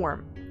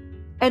platform,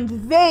 and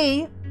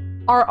they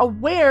are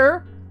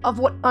aware of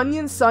what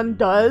Onion Son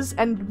does,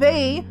 and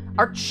they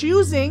are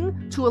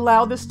choosing to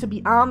allow this to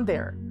be on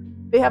there.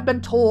 They have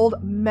been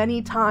told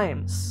many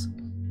times.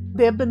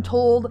 They have been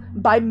told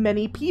by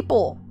many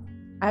people.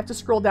 I have to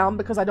scroll down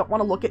because I don't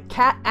want to look at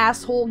cat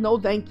asshole no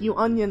thank you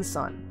Onion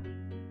Son.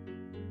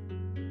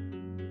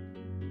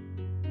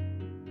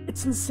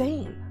 It's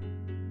insane.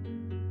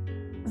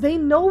 They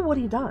know what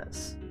he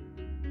does.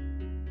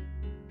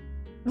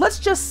 Let's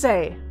just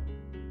say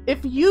if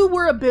you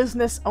were a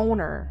business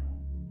owner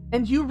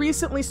and you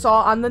recently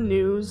saw on the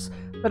news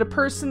that a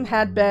person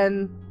had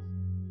been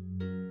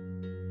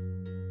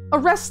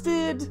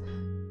arrested,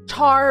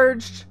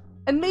 charged,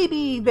 and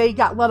maybe they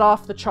got let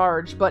off the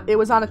charge, but it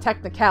was on a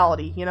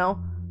technicality, you know?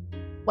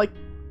 Like,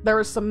 there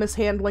was some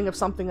mishandling of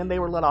something and they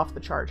were let off the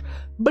charge.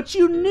 But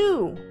you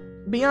knew,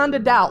 beyond a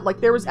doubt, like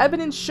there was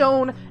evidence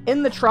shown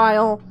in the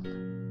trial,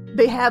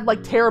 they had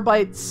like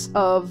terabytes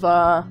of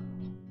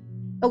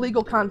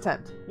illegal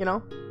content, you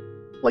know?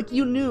 Like,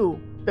 you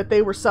knew that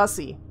they were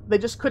sussy. They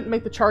just couldn't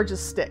make the charges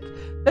stick.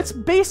 That's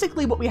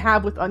basically what we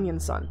have with Onion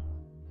Sun.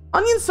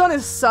 Onion Sun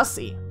is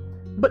sussy,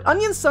 but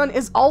Onion Sun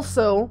is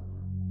also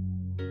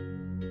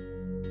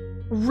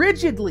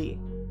rigidly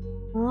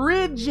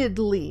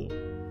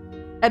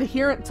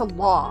adherent to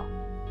law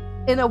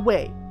in a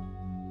way.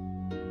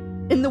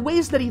 In the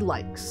ways that he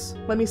likes.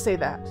 Let me say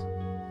that.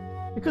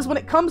 Because when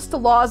it comes to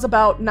laws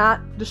about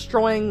not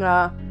destroying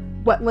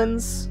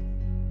wetlands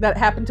that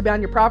happen to be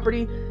on your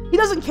property, he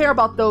doesn't care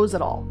about those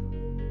at all.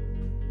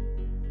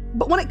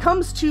 But when it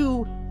comes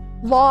to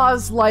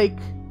laws like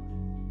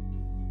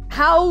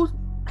how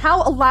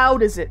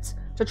allowed is it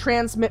to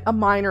transmit a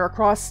minor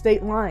across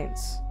state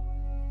lines,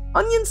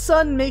 Onion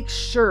Sun makes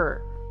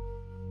sure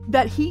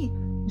that he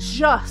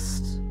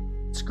just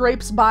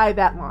scrapes by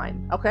that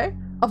line, okay,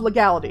 of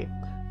legality.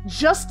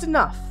 Just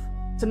enough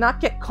to not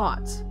get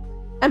caught.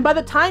 And by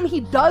the time he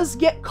does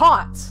get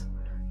caught,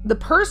 the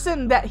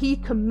person that he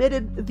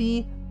committed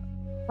the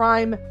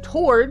crime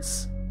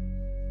towards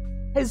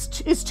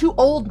is too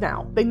old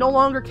now. They no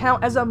longer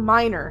count as a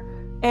minor,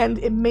 and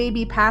it may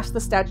be past the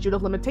statute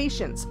of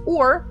limitations.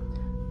 Or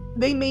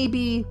they may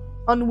be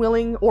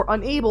unwilling or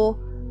unable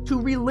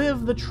to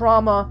relive the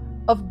trauma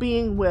of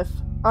being with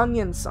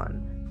Onion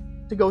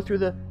Sun, to go through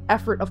the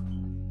effort of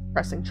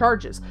pressing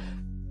charges.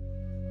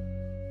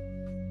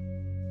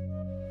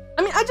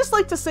 I mean, I just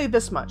like to say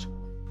this much.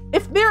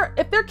 If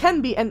there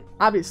can be, and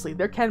obviously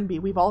there can be,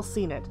 we've all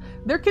seen it,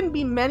 there can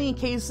be many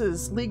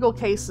cases, legal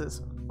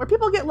cases, where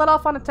people get let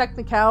off on a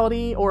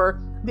technicality or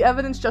the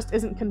evidence just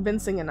isn't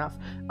convincing enough.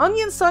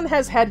 Onion Sun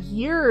has had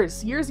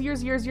years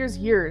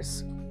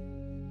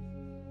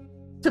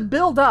to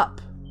build up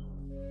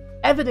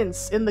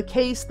evidence in the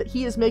case that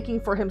he is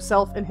making for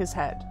himself in his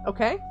head,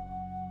 okay?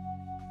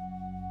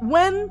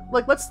 When,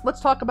 like, let's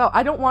talk about,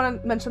 I don't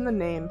want to mention the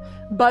name,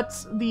 but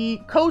the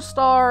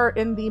co-star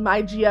in the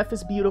My GF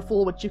is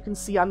Beautiful, which you can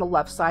see on the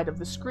left side of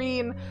the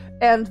screen,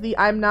 and the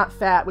I'm Not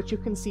Fat, which you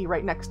can see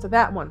right next to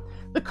that one.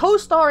 The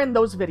co-star in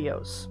those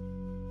videos,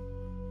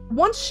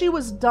 once she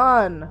was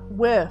done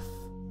with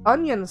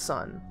Onion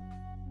Sun,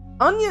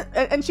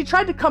 and she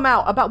tried to come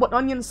out about what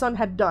Onion Sun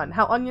had done,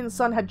 how Onion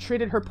Sun had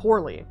treated her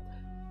poorly.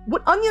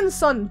 What Onion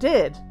Sun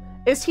did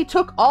is he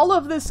took all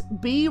of this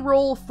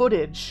B-roll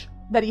footage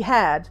that he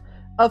had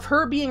of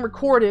her being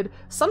recorded,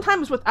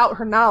 sometimes without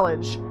her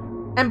knowledge,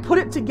 and put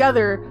it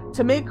together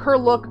to make her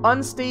look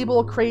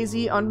unstable,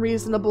 crazy,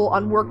 unreasonable,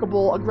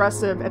 unworkable,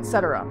 aggressive,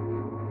 etc.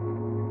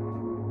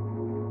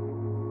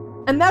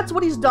 And that's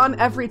what he's done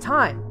every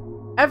time.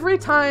 Every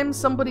time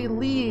somebody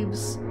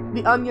leaves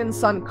the Onion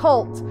Sun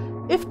cult,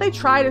 if they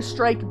try to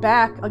strike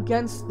back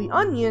against the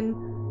Onion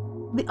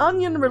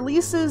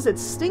releases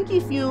its stinky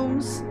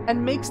fumes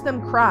and makes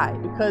them cry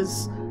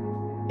because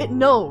it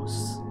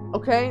knows.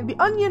 Okay? The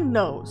Onion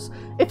knows.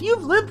 If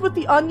you've lived with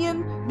the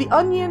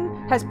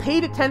Onion has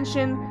paid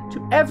attention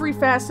to every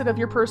facet of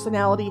your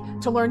personality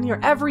to learn your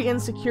every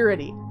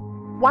insecurity.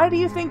 Why do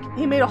you think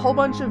he made a whole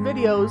bunch of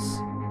videos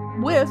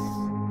with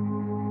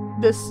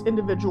this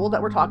individual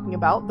that we're talking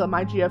about, the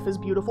My GF is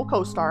Beautiful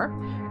co-star?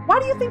 Why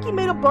do you think he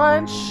made a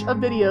bunch of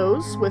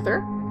videos with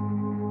her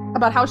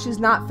about how she's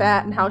not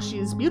fat and how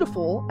she's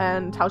beautiful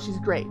and how she's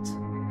great?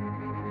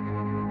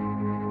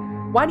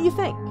 Why do you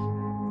think?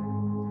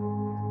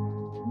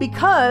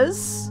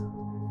 Because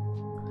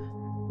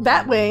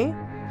that way,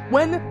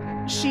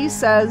 when she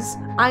says,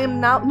 I am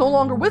no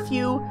longer with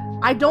you,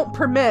 I don't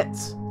permit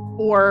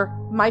for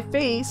my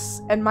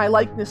face and my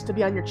likeness to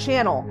be on your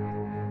channel,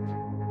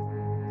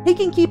 he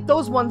can keep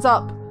those ones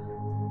up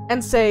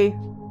and say,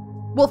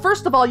 well,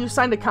 first of all, you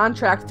signed a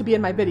contract to be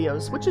in my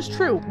videos, which is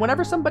true.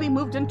 Whenever somebody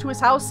moved into his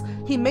house,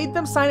 he made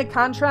them sign a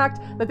contract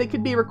that they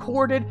could be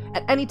recorded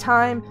at any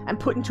time and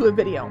put into a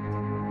video.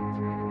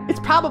 It's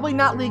probably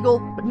not legal,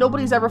 but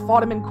nobody's ever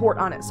fought him in court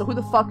on it, so who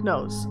the fuck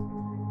knows?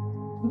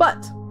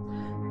 But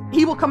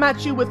he will come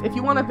at you with, if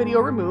you want a video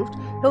removed,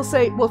 he'll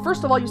say, well,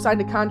 first of all, you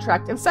signed a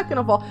contract, and second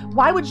of all,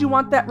 why would you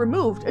want that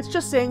removed? It's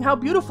just saying how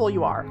beautiful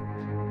you are.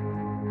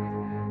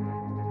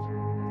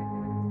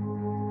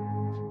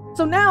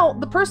 So now,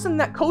 the person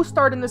that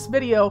co-starred in this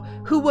video,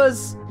 who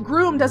was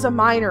groomed as a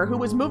minor, who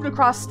was moved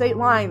across state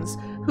lines,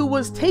 who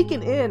was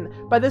taken in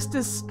by this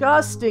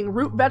disgusting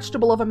root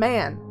vegetable of a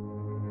man,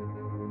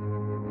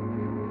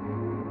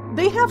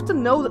 they have to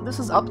know that this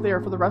is up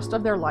there for the rest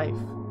of their life,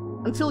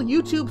 until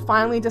YouTube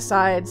finally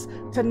decides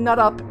to nut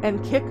up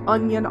and kick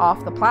Onion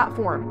off the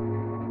platform.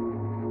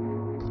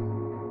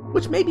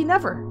 Which may be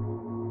never.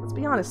 Let's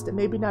be honest, it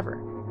may be never.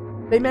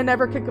 They may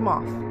never kick him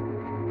off.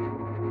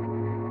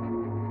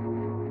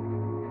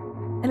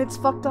 And it's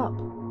fucked up.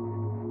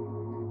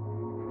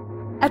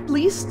 At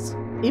least,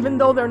 even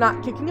though they're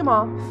not kicking him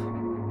off,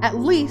 at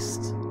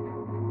least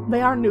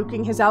they are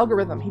nuking his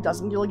algorithm. He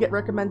doesn't really get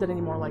recommended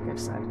anymore, like I've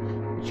said.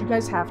 But you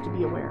guys have to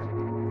be aware.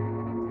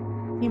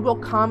 He will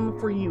come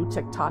for you,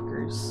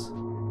 TikTokers.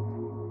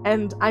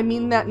 And I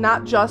mean that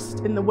not just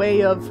in the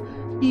way of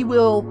he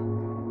will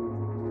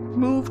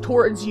move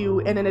towards you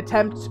in an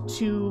attempt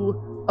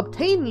to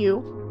obtain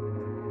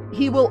you.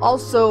 He will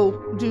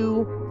also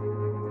do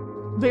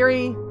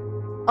very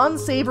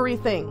unsavory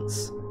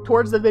things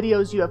towards the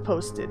videos you have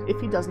posted, if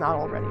he does not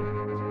already.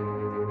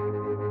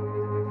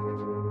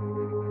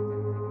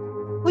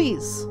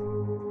 Please,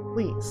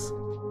 please,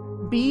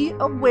 be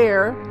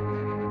aware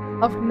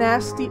of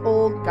nasty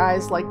old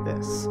guys like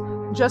this.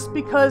 Just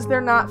because they're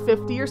not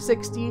 50 or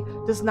 60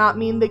 does not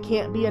mean they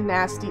can't be a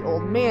nasty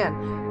old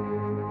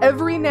man.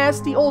 Every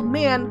nasty old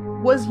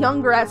man was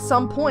younger at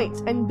some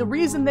point, and the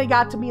reason they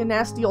got to be a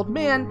nasty old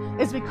man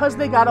is because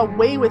they got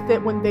away with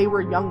it when they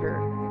were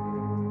younger.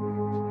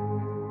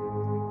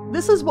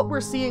 This is what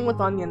we're seeing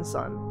with Onion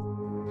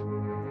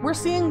Son. We're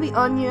seeing the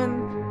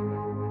onion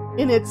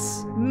in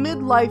its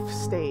midlife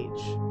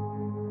stage.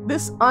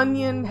 This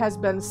onion has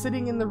been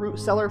sitting in the root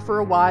cellar for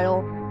a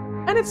while,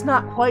 and it's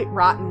not quite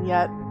rotten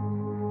yet.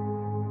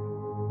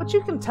 But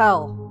you can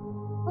tell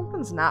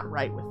something's not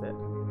right with it.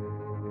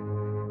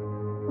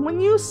 When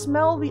you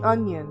smell the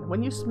onion,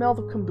 when you smell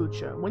the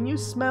kombucha, when you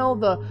smell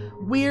the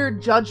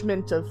weird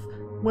judgment of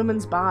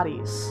women's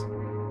bodies,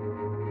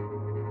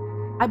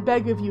 I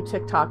beg of you,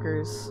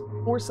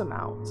 TikTokers, force them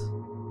out.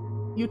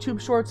 YouTube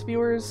Shorts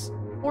viewers,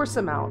 force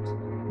them out.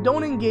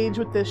 Don't engage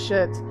with this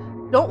shit.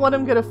 Don't let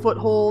him get a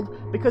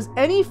foothold, because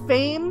any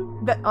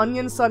fame that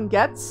Onion Son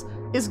gets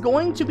is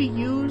going to be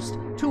used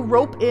to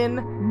rope in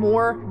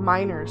more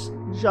minors,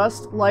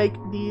 just like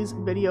these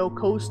video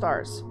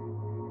co-stars.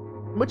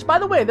 Which, by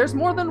the way, there's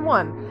more than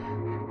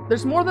one.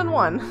 There's more than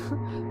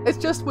one. It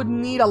just would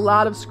need a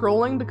lot of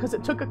scrolling because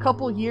it took a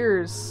couple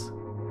years.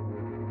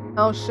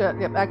 Oh shit,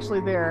 yep,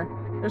 actually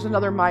there's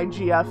another My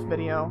GF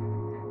video.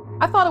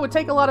 I thought it would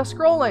take a lot of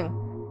scrolling.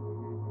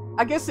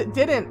 I guess it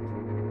didn't.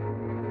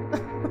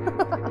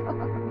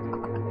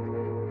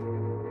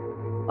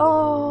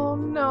 Oh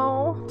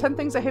no. 10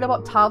 things I hate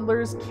about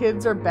toddlers.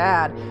 Kids are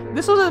bad.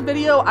 This was a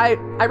video, I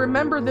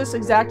remember this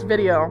exact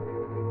video.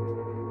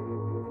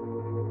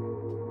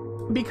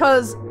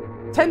 Because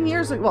 10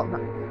 years ago, well,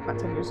 not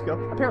 10 years ago,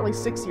 apparently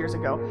 6 years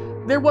ago,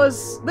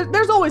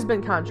 there's always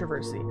been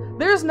controversy.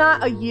 There's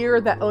not a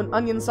year that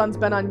Onion Son's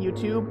been on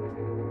YouTube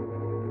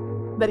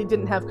that he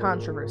didn't have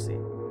controversy.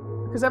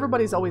 Because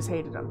everybody's always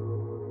hated him.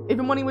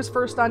 Even when he was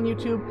first on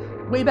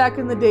YouTube, way back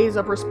in the days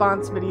of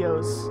response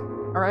videos,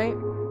 alright?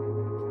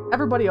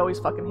 Everybody always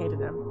fucking hated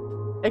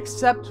him.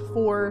 Except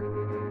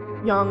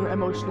for young,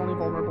 emotionally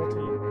vulnerable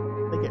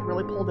teens. They get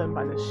really pulled in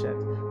by this shit.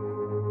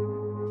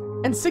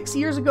 And 6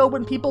 years ago,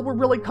 when people were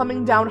really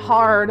coming down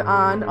hard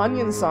on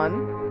Onion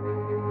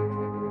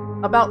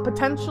Son about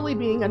potentially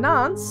being a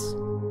nonce,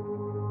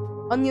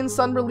 Onion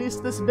Son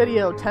released this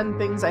video, 10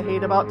 things I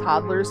hate about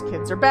toddlers,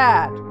 kids are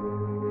bad.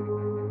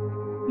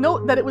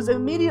 Note that it was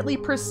immediately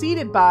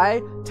preceded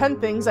by 10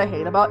 things I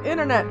hate about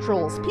internet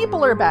trolls,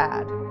 people are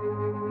bad.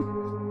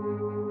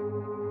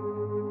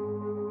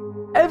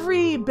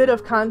 Every bit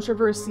of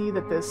controversy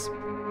that this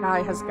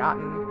guy has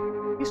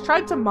gotten, he's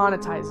tried to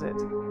monetize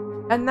it.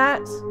 And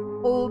that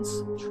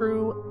holds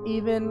true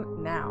even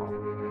now.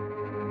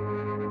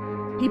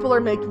 People are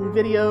making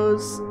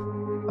videos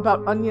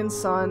about Onion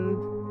Son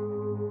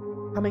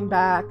coming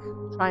back,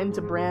 trying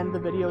to brand the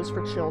videos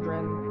for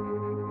children.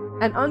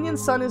 And Onion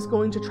Son is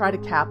going to try to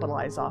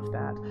capitalize off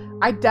that.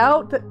 I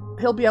doubt that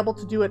he'll be able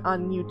to do it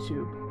on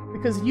YouTube,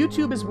 because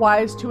YouTube is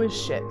wise to his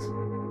shit.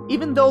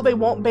 Even though they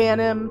won't ban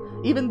him,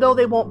 even though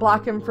they won't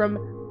block him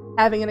from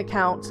having an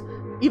account,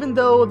 even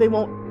though they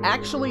won't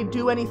actually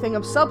do anything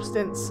of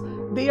substance,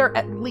 they are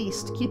at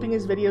least keeping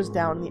his videos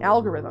down in the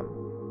algorithm.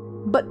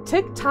 But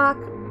TikTok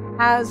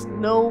has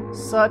no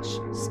such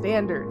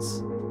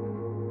standards.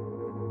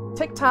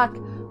 TikTok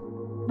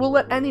will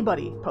let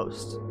anybody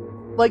post.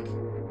 Like,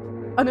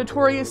 a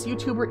notorious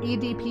YouTuber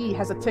EDP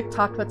has a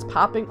TikTok that's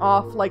popping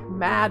off like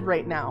mad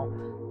right now.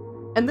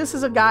 And this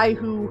is a guy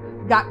who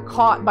got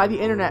caught by the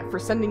internet for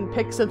sending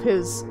pics of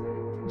his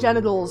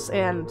genitals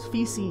and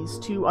feces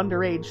to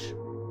underage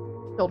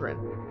children,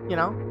 you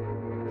know?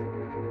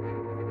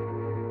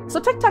 So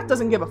TikTok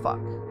doesn't give a fuck.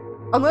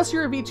 Unless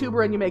you're a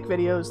VTuber and you make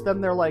videos,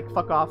 then they're like,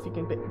 fuck off, you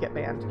can get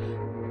banned.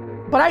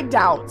 But I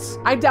doubt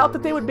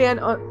that they would ban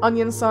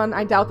Onion Son.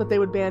 I doubt that they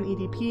would ban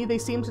EDP. They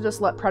seem to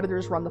just let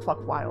predators run the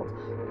fuck wild.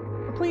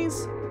 But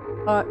please,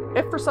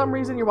 if for some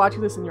reason you're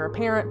watching this and you're a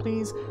parent,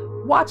 please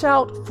watch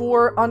out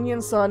for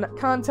Onion Son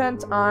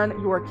content on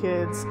your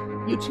kids'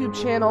 YouTube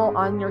channel,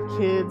 on your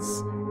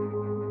kids'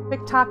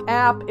 TikTok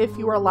app, if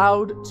you are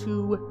allowed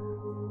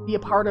to be a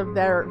part of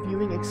their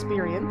viewing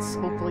experience.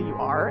 Hopefully you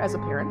are, as a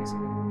parent.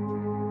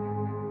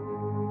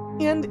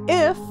 And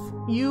if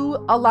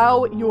you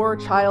allow your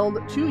child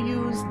to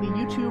use the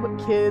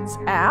YouTube Kids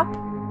app,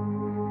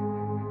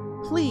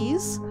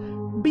 please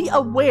be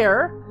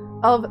aware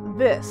of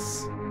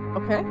this,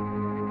 okay?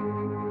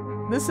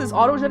 This is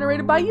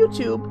auto-generated by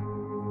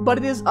YouTube, but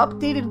it is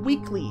updated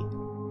weekly.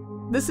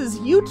 This is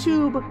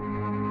YouTube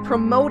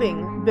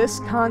promoting this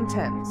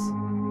content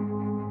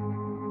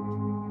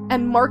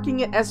and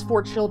marking it as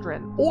for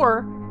children,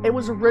 or it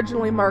was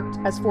originally marked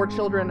as for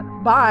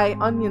children by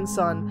Onion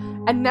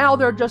Sun, and now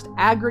they're just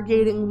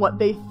aggregating what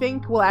they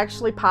think will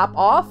actually pop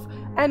off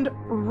and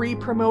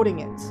re-promoting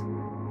it.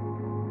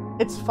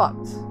 It's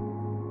fucked.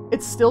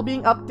 It's still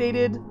being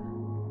updated,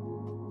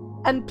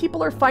 and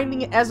people are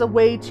finding it as a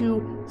way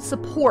to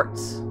support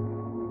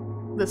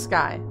this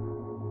guy.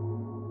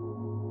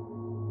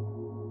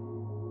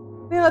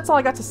 Yeah, that's all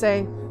I got to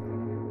say.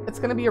 It's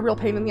gonna be a real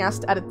pain in the ass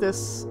to edit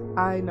this.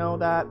 I know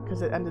that,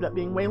 because it ended up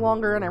being way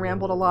longer and I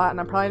rambled a lot, and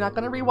I'm probably not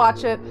gonna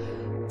rewatch it.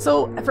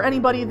 So, for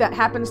anybody that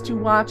happens to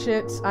watch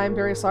it, I'm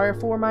very sorry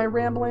for my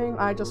rambling.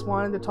 I just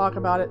wanted to talk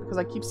about it, because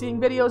I keep seeing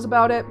videos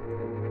about it.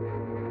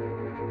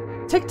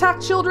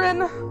 TikTok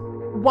children,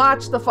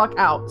 watch the fuck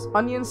out.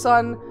 Onion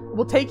Sun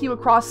will take you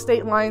across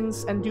state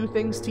lines and do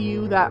things to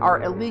you that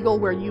are illegal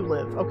where you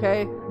live,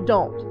 okay?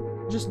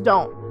 Don't. Just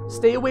don't.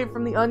 Stay away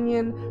from the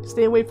onion.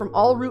 Stay away from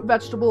all root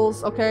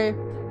vegetables, okay?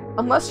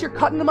 Unless you're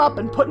cutting them up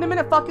and putting them in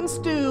a fucking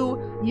stew,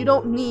 you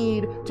don't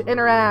need to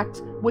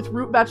interact with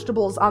root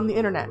vegetables on the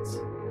internet.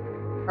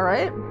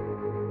 Alright?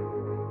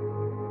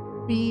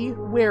 Be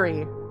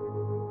wary.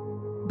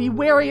 Be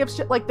wary of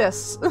shit like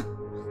this.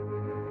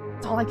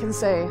 That's all I can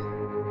say.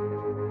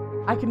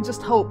 I can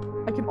just hope.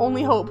 I can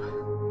only hope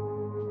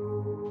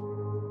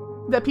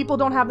that people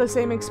don't have the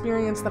same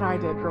experience that I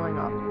did growing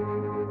up.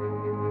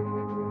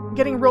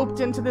 Getting roped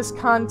into this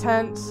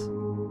content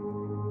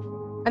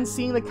and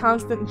seeing the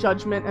constant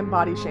judgment and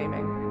body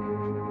shaming.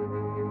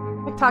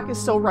 TikTok is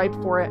so ripe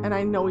for it, and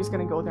I know he's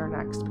gonna go there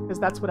next, because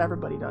that's what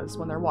everybody does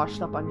when they're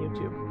washed up on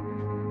YouTube.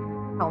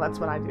 Hell, that's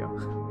what I do.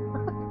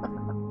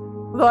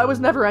 Though I was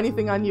never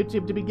anything on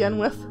YouTube to begin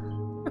with.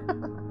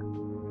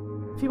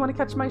 If you want to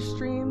catch my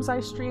streams, I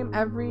stream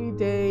every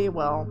day,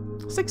 well,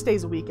 6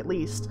 days a week at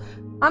least,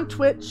 on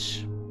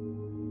Twitch.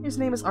 His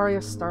name is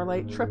Aria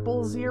Starlight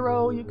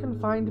 000. You can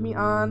find me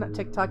on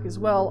TikTok as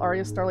well,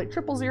 Aria Starlight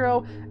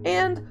 000,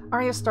 and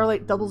Aria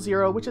Starlight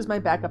 00, which is my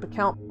backup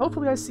account.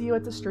 Hopefully I see you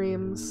at the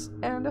streams,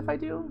 and if I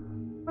do,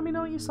 let me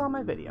know you saw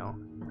my video.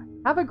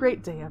 Have a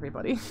great day,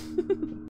 everybody.